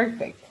makes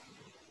perfect.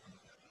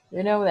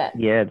 You know that.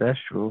 Yeah, that's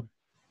true.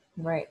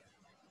 Right.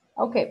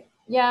 Okay.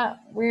 Yeah,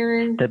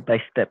 we're Step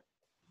by step.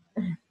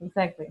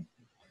 exactly.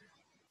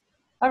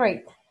 All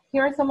right.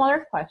 Here are some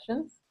other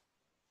questions.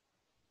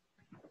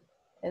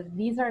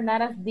 These are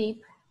not as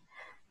deep,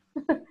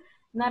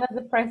 not as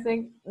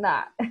depressing.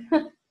 Nah.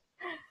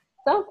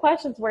 Some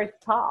questions were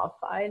tough.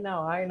 I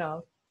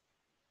know.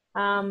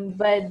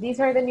 But these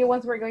are the new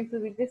ones we're going to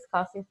be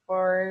discussing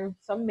for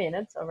some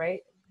minutes, all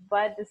right?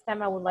 But this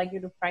time I would like you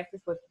to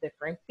practice with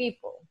different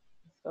people.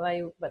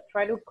 But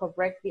try to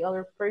correct the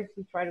other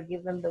person, try to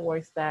give them the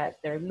words that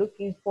they're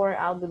looking for.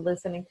 I'll be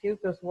listening to you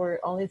because we're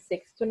only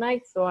six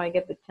tonight, so I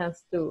get the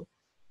chance to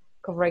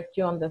correct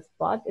you on the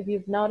spot if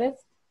you've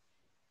noticed.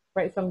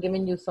 Right, so I'm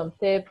giving you some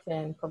tips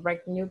and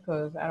correcting you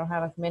because I don't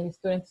have as many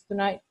students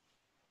tonight.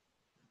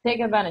 Take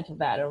advantage of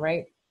that, all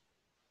right?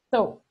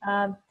 So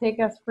take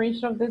a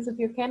screenshot of this if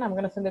you can. I'm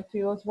gonna send it to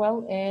you as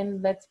well,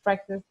 and let's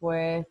practice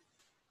with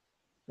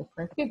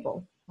different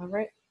people, all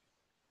right?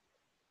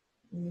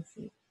 Let me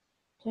see,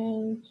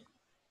 change.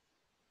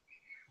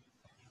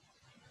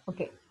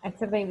 Okay,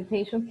 accept the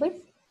invitation,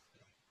 please.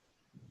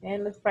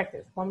 And let's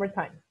practice one more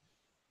time.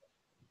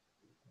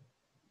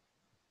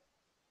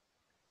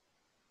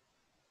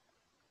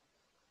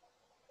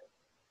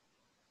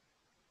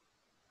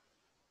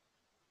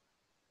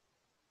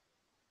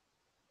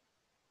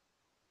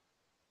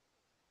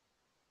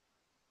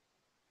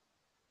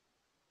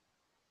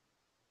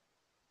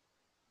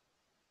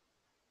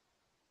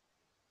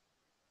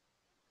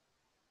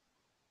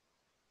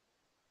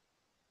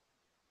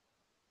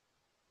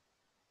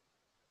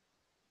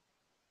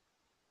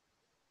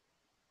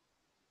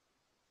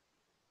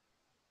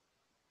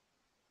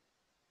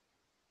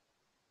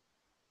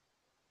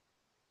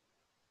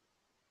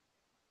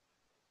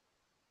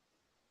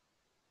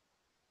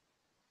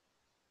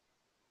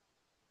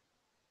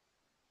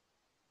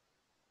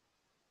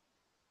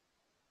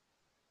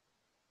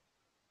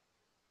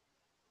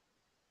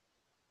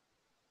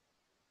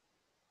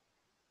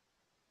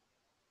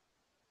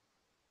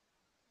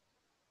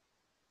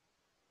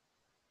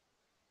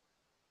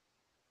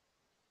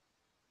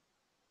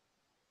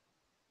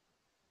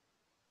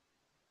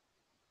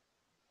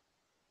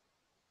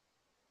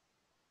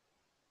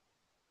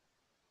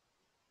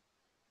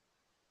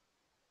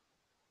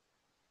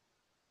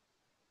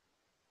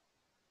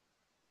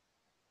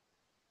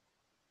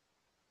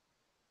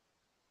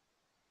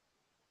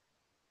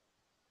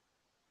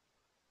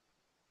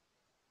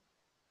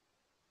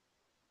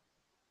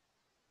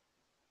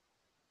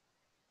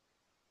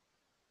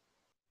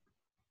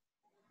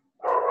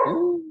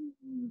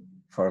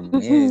 For me,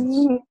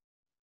 it's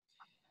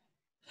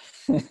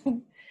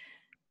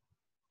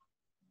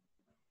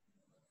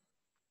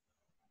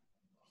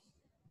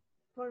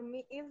For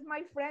me, it's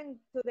my friend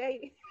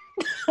today.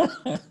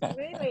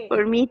 Really.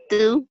 For me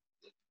too.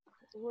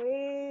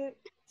 We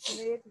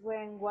met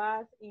when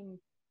was in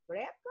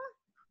prep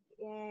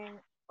and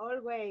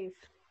always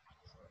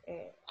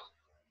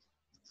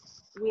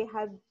we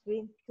had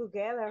been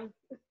together.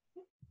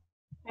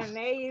 Her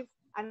name is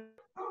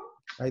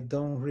I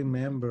don't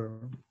remember.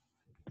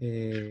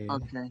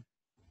 Okay.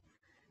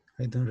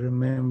 I don't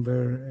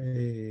remember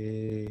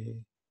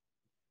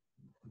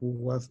who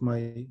was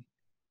my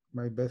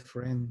best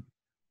friend.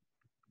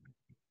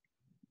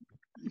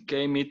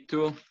 Okay, me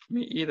too.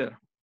 Me either.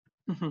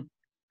 In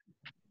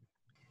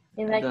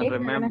I that don't case, you're gonna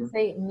remember.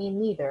 say me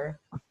neither,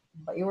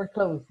 but you were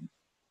close.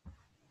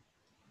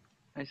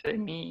 I say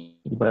me.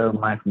 Well,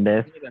 my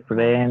best Neither.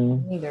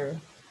 friend, Neither.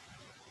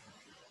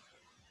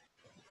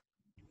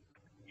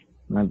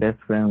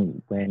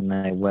 when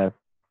I was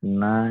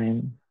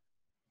 9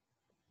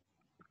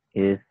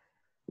 is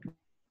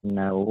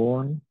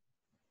Naun,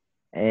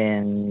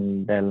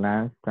 and the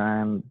last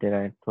time that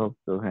I talked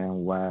to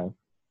him was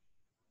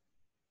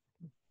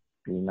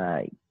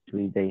like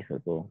 3 days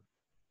ago.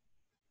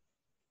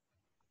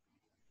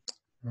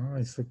 Oh,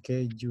 it's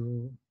okay.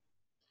 You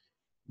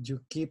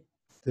keep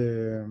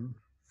the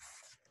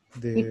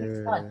Keep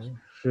in touch.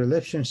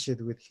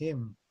 relationship with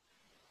him.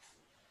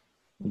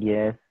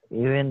 Yes,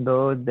 even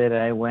though that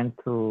I went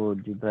to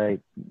the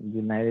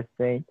United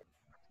States.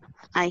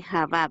 I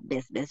have a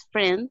best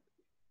friend.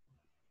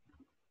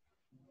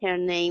 Her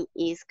name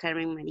is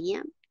Carmen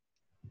Maria.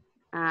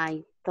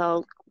 I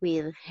talked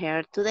with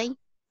her today.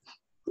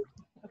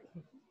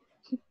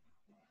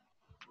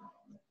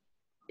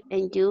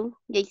 And you,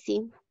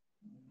 JC?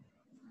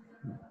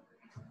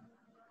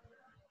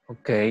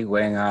 okay.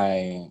 When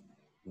I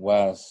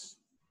was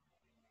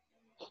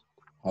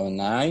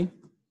online,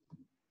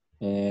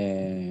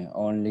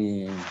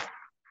 only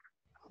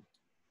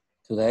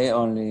today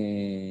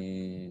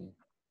only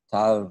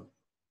tell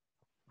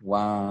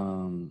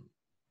one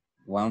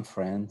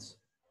friend.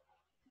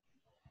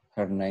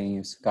 Her name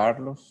is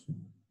Carlos.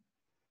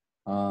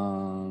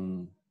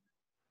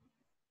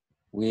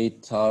 We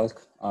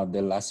talked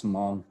the last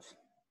month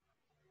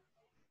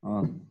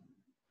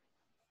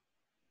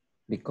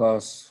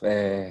because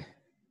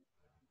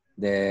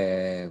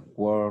the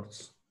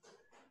words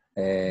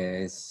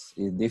is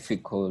a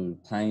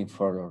difficult time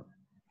for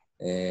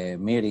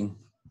meeting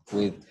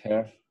with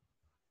her.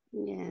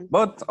 Yeah.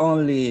 But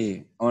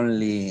only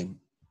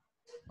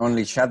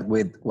chat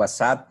with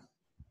WhatsApp.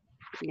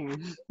 Yeah.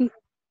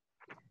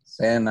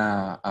 Send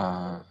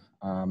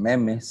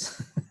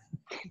memes.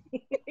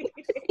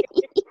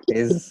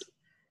 is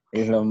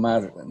lo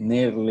más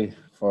nearly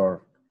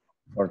for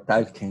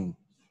talking.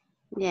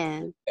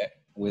 Yeah.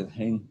 with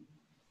him.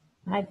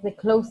 It's the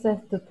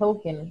closest to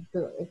talking.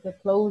 It's the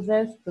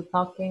closest to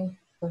talking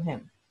to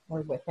him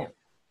or with him.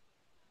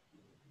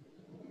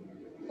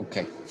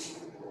 Okay.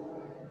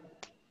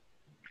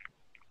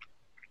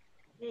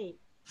 Okay.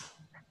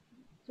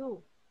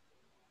 2.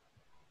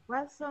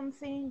 What's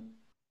something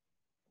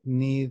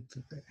Need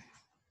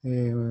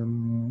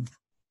um,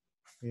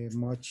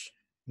 much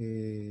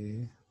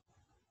to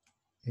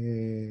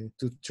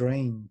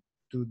train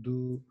to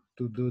do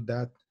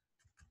that.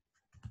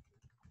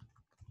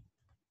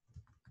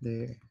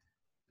 The,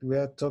 we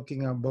are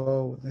talking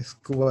about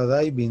scuba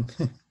diving.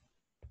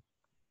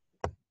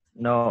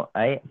 No,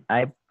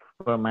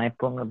 from my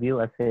point of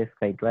view, I say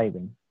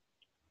skydiving.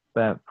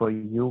 But for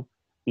you,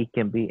 it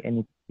can be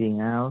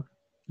anything else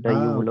that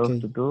you would love Okay.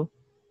 to do,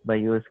 but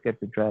you're scared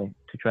to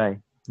try.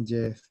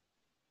 Yes.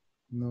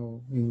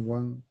 No, in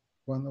one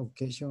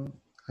occasion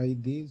I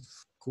did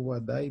scuba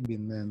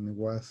diving and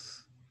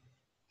was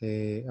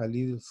a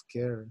little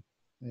scared,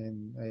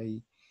 and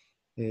I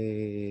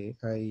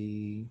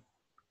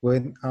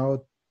went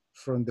out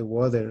from the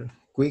water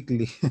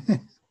quickly.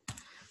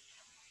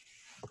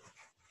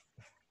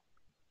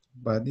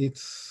 But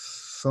it's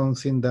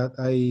something that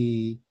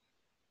I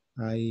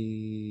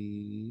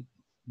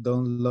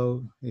don't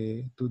love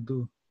to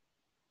do.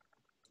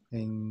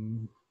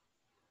 And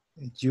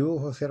you,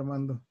 Jose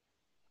Armando?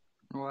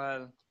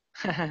 Well,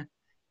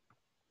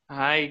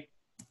 I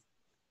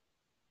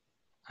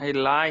I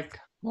like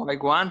I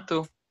want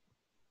to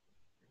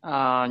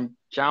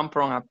jump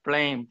from a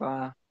plane,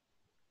 but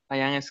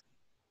I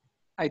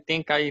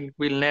think I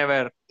will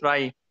never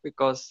try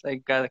because I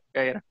got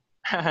scared.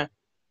 I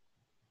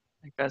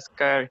got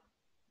scared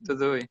to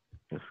do it.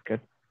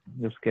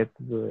 You're scared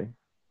to do it.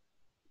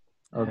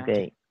 Yeah.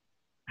 Okay.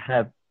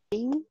 Have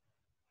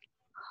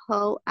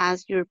How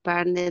has your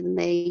partner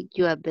made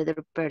you a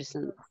better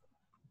person?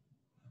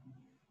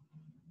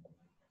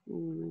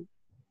 Mm,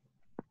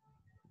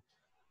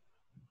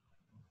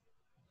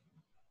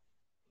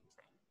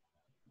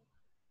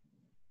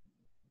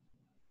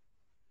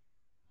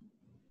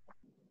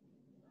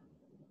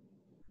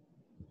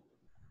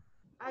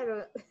 I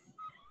don't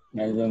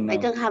I don't I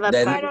know. don't have a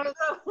Then I partner.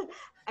 don't know.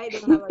 I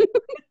don't have a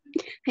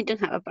I don't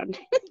have a partner.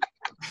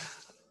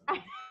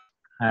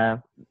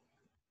 have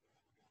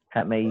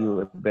have made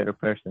you a better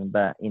person,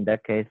 but in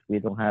that case, we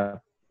don't have.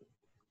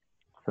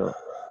 So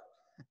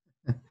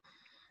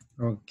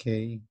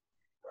Okay.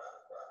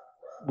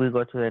 we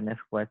go to the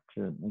next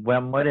question.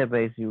 What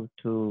motivates you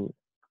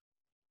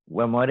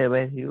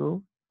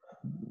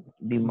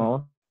the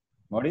most?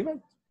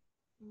 motivate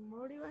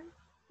motivate.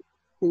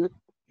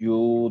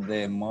 you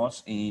the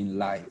most in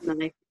life.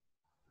 Like,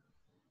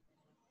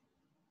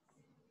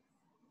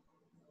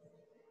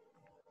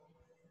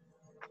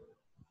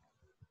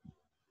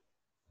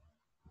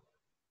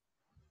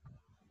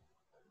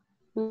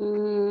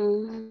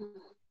 mm,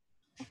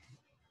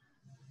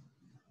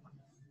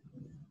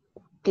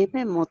 ¿qué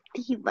me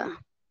motiva?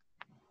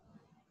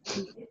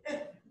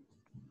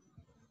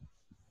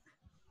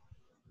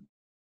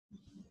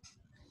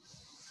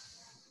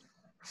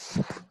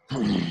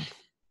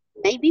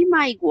 Maybe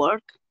my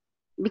work,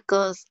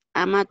 because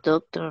I'm a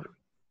doctor,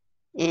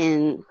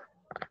 and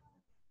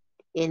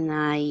and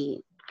I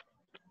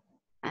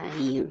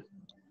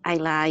I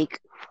like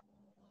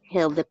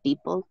help the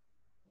people.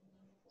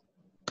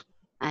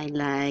 I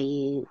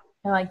like,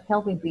 I like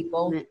helping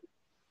people.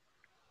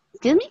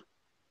 excuse me?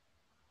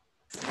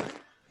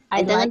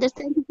 I don't like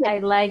understand. I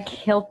like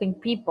helping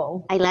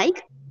people. I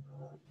like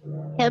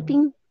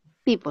helping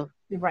people.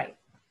 Right.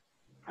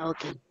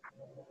 Okay.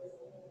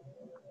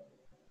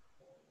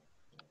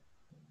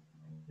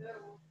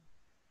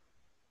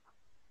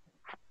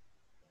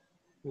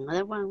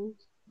 Another one.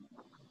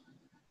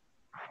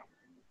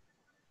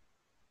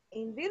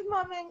 In this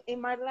moment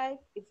in my life,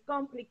 it's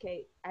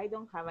complicated. I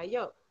don't have a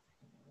job,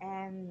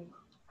 and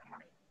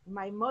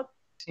my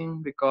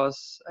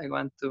Because I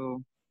want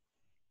to.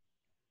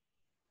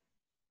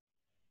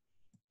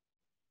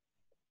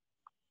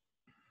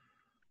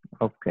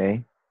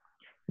 Okay.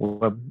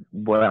 What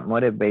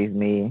motivates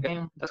me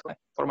That's why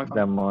for my the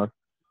family. most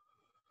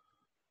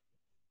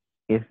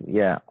is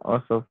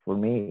also for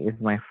me is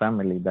my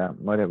family that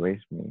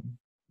motivates me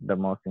the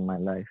most in my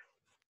life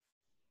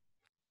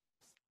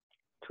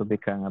to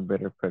become a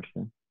better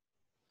person.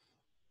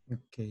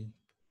 Okay.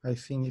 I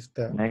think it's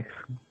Next,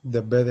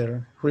 the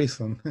better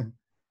reason.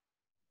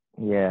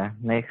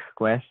 next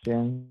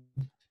question.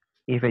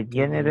 If a Okay, the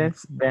generous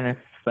next.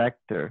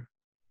 benefactor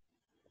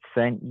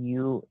sent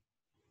you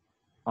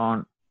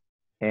on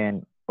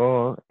an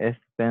all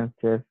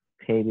expenses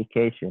paid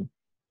vacation,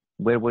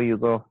 where will you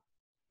go?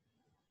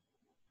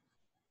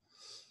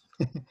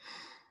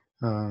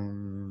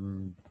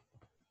 um,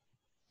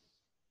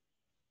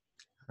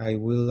 I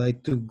would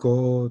like to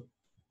go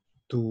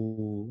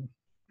to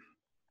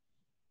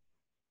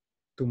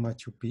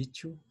Machu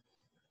Picchu,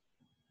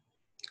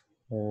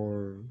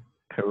 or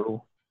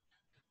Peru.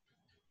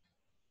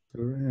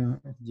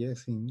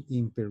 yes,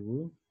 in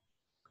Peru,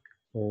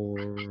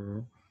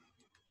 or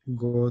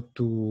go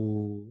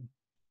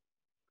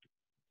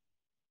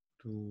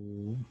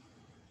to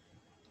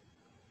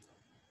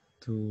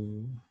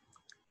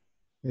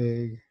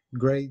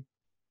Great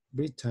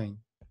Britain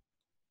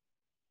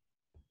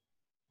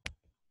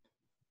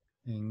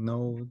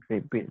and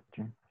Great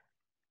Britain.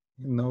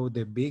 know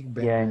the Big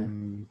Ben Yeah.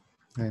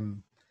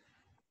 and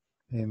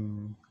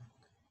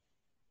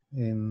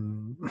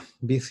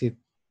visit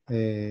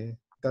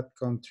that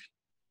country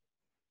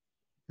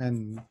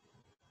and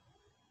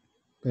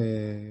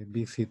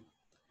visit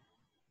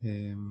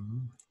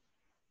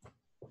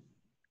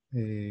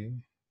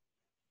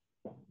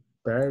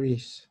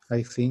Paris,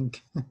 I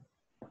think.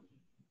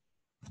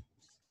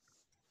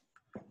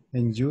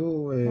 And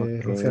you,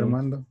 Jose Okay.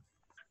 Armando?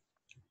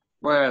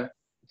 Well,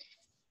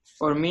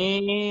 for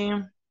me,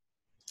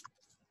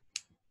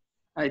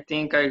 I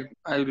think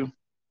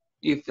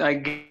if I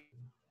get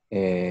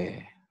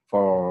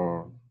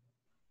For,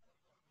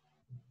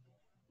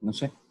 no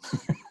sé.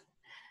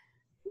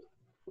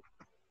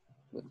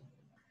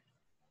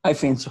 I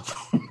think so.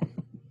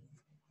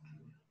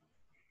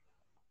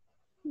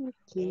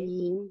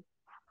 Okay.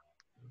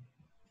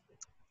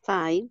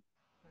 5.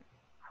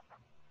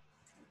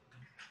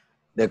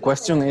 The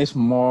question is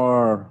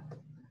more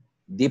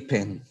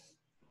deepen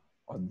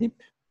or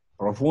deep,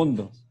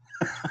 profundo,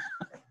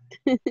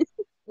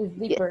 It's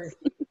deeper.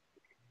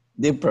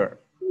 deeper.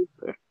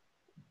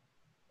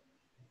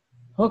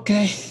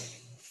 Okay,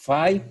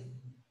 5.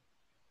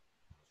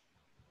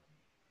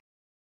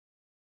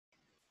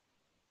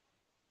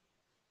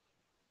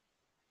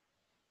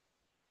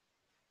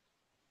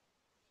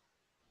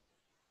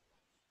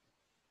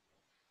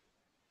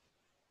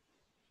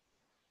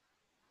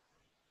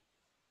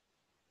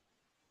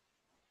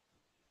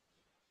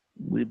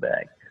 We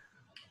back.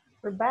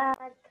 We're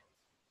back.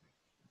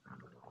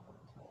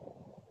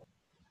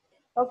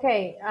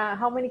 Okay,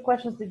 how many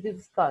questions did you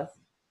discuss?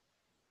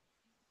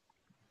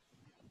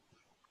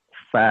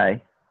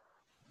 5.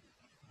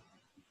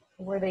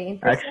 Were they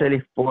interesting?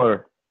 Actually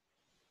 4.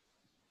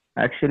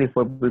 Actually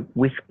 4.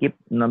 We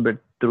skipped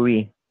number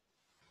 3.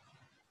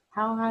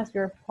 How has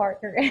your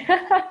partner?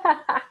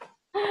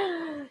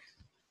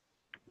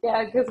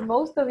 Yeah, because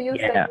most of you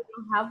said Yeah. you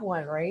don't have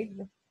one, right?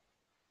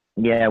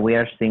 Yeah, we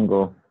are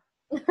single.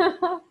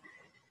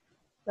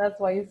 That's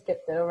why you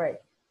skipped it. All right.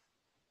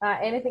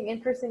 Anything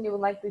interesting you would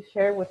like to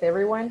share with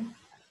everyone?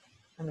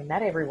 I mean,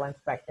 not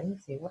everyone's back. Let me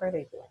see. What are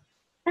they doing?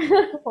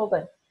 Hold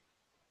on.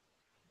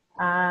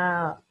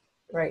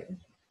 Right.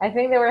 I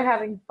think they were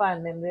having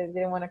fun and they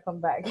didn't want to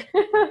come back.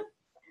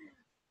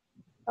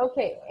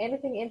 Okay.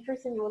 Anything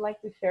interesting you would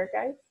like to share,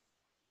 guys?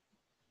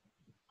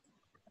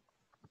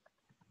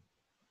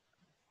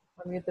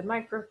 Unmute the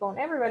microphone.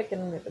 Everybody can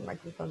unmute the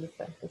microphone this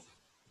time.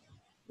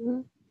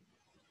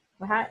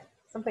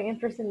 Something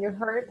interesting you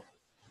heard?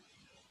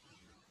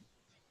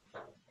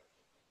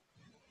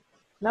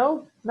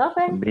 No?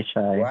 Nothing? Be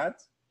shy.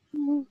 What?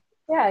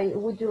 Yeah,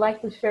 would you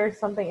like to share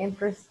something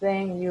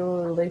interesting you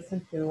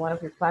listened to one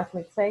of your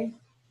classmates say?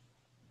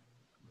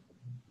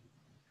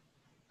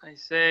 I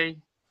say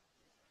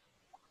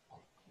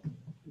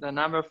the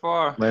number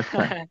 4.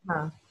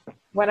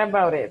 What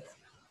about it?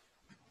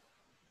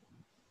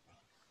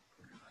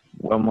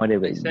 What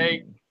motivates I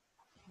say,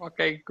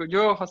 okay, could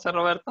you, Jose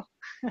Roberto?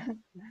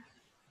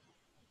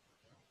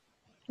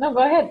 No, go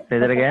ahead. Say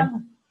that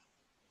again?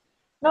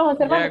 No,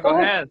 Jose Yeah, Armando, go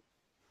ahead.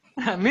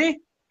 Me?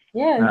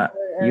 Yes.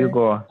 You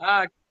go.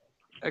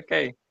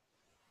 Okay.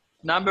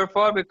 Number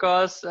 4,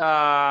 because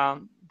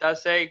that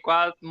say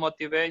what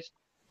motivates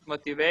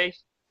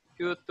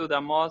you to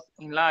the most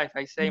in life.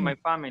 I say my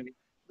family,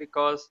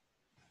 because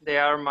they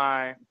are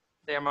my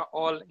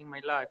all in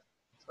my life.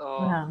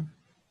 So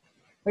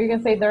or you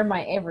can say they're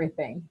my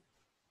everything.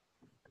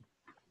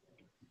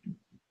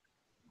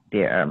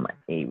 They are my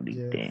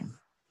everything. Yes.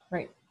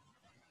 Right.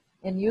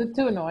 And you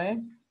too,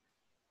 Noe?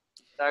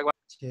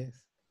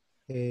 Yes.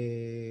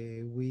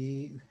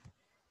 We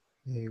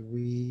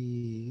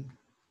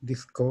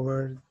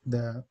discovered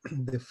the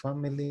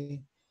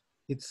family.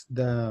 It's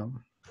the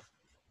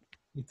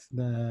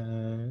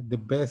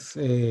best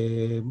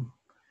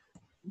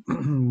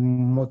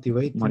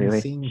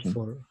motivating thing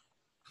for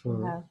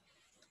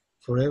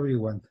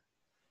everyone.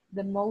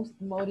 The most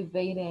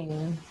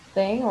motivating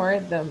thing, or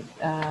the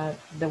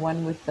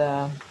one with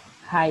the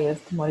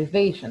highest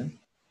motivation?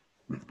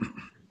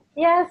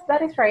 Yes,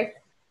 that is right.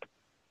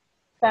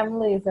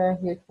 Family is a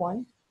huge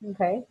one.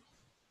 Okay.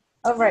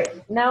 All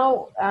right.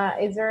 Now,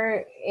 is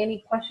there any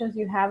questions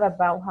you have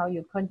about how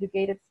you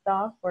conjugated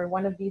stuff, or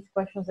one of these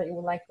questions that you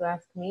would like to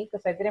ask me?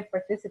 Because I didn't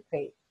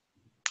participate.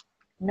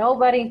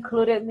 Nobody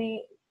included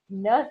me.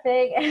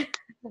 Nothing.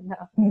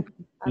 No.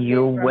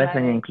 You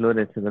wasn't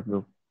included to the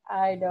group.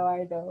 I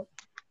know.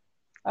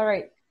 All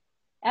right.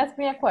 Ask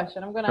me a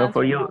question. I'm going to So answer.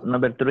 for you,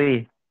 number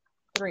 3.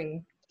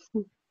 3.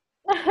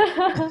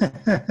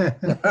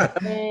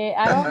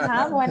 I don't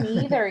have one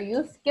either.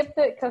 You skipped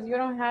it because you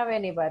don't have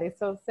anybody.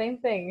 So same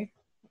thing.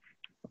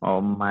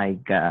 Oh my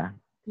God.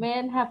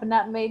 Men have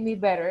not made me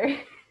better.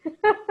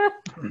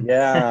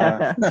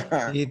 Yeah.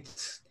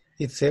 It's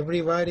Is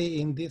everybody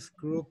in this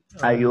group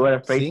Are you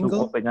afraid to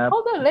single? open up?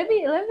 Hold on,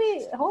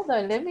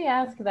 let me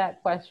ask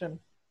that question.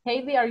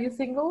 Haley, are you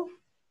single?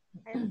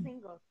 I'm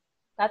single.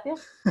 Katia?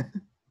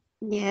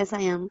 Yes,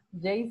 I am.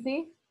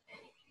 JC?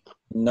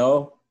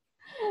 No.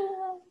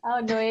 Oh,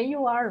 no,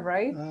 you are,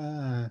 right?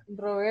 He's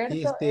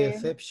Roberto, the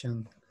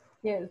exception.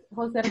 yes.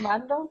 Jose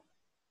Armando?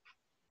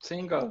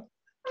 Single.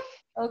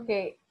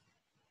 Okay,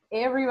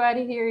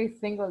 everybody here is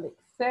single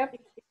except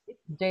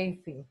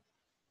JC.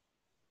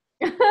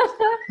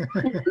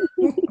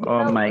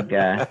 Oh my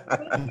God.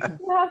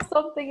 We have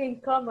something in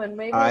common.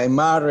 Maybe I'm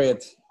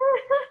married.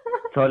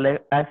 So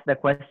let's ask the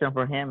question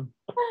for him.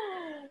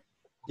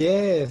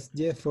 Yes,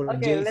 for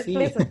okay, JC. let's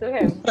listen to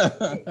him.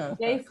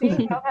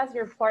 JC, how has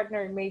your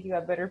partner made you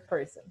a better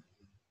person?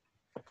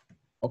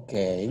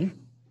 Okay.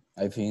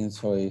 I think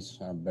so is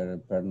a better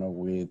partner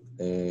with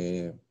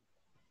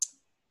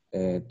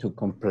to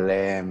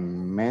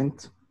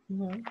complement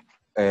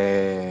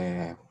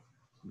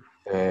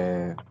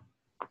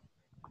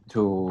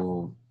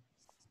to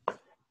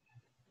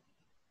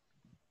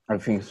I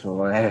think so.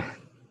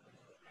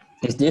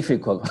 It's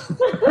difficult.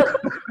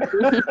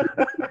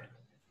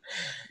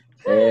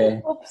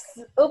 Oops.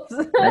 Let's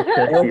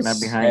just be not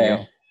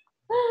behind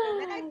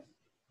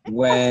you.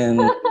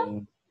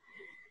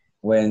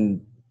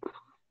 When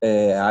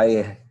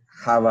I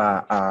have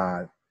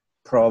a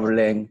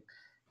problem,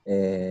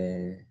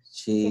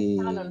 she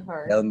count on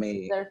her. help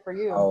me There for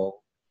you.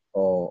 how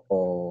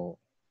or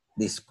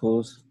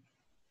discuss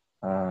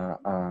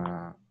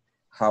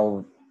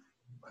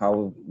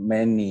how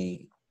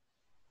many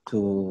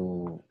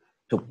to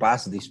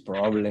pass this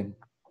problem.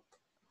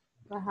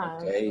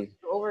 Okay.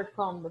 To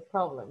overcome the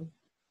problem.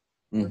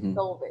 Mm-hmm.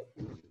 Solve it.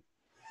 Yeah.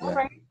 All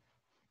right.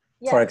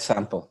 Yeah. For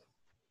example.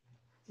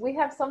 We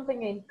have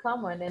something in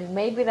common, and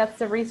maybe that's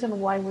the reason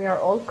why we are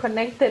all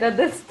connected at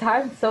this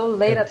time so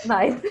late at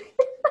night.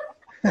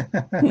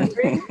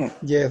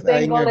 Yes,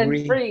 Single I and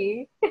agree.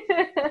 free.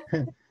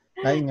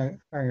 I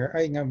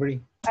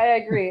agree. I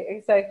agree,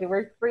 exactly.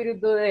 We're free to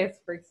do this,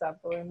 for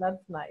example, and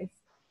that's nice.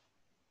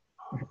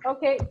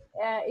 Okay,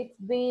 it's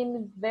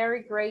been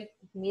very great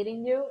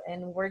meeting you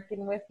and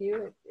working with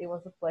you. It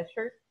was a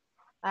pleasure.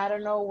 I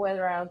don't know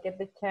whether I'll get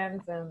the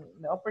chance and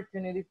the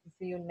opportunity to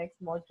see you next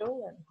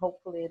module, and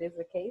hopefully it is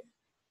the case.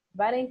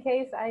 But in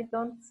case I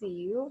don't see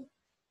you,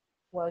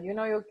 well, you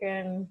know,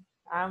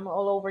 I'm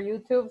all over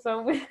YouTube,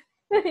 so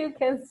you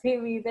can see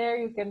me there.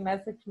 You can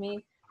message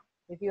me.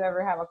 If you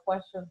ever have a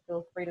question,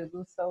 feel free to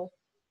do so.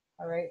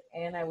 All right.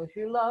 And I wish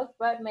you luck,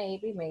 but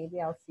maybe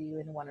I'll see you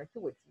in 1 or 2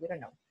 weeks. We don't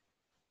know.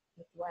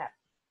 That's what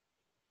happens.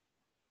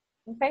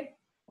 Okay.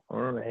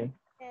 All right.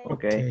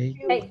 Okay.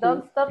 Hey,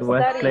 don't stop It was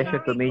a studying.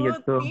 pleasure to meet you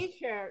too.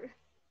 Teacher.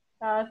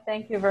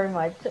 Thank you very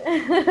much.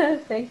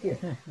 Thank you.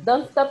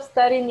 Don't stop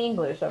studying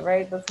English, all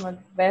right? That's my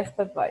best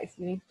advice.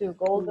 You need to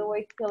go all the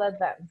way till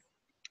advanced.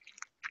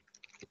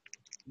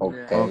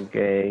 Okay.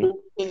 Okay.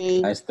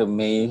 Nice to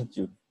meet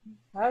you.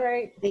 All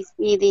right. Nice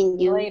meeting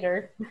you.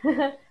 Later.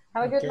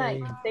 Have a good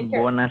night. Take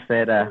care.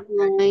 Buonasera.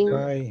 Good night.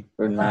 Bye.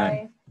 Good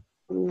night. Bye.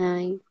 Good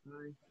night.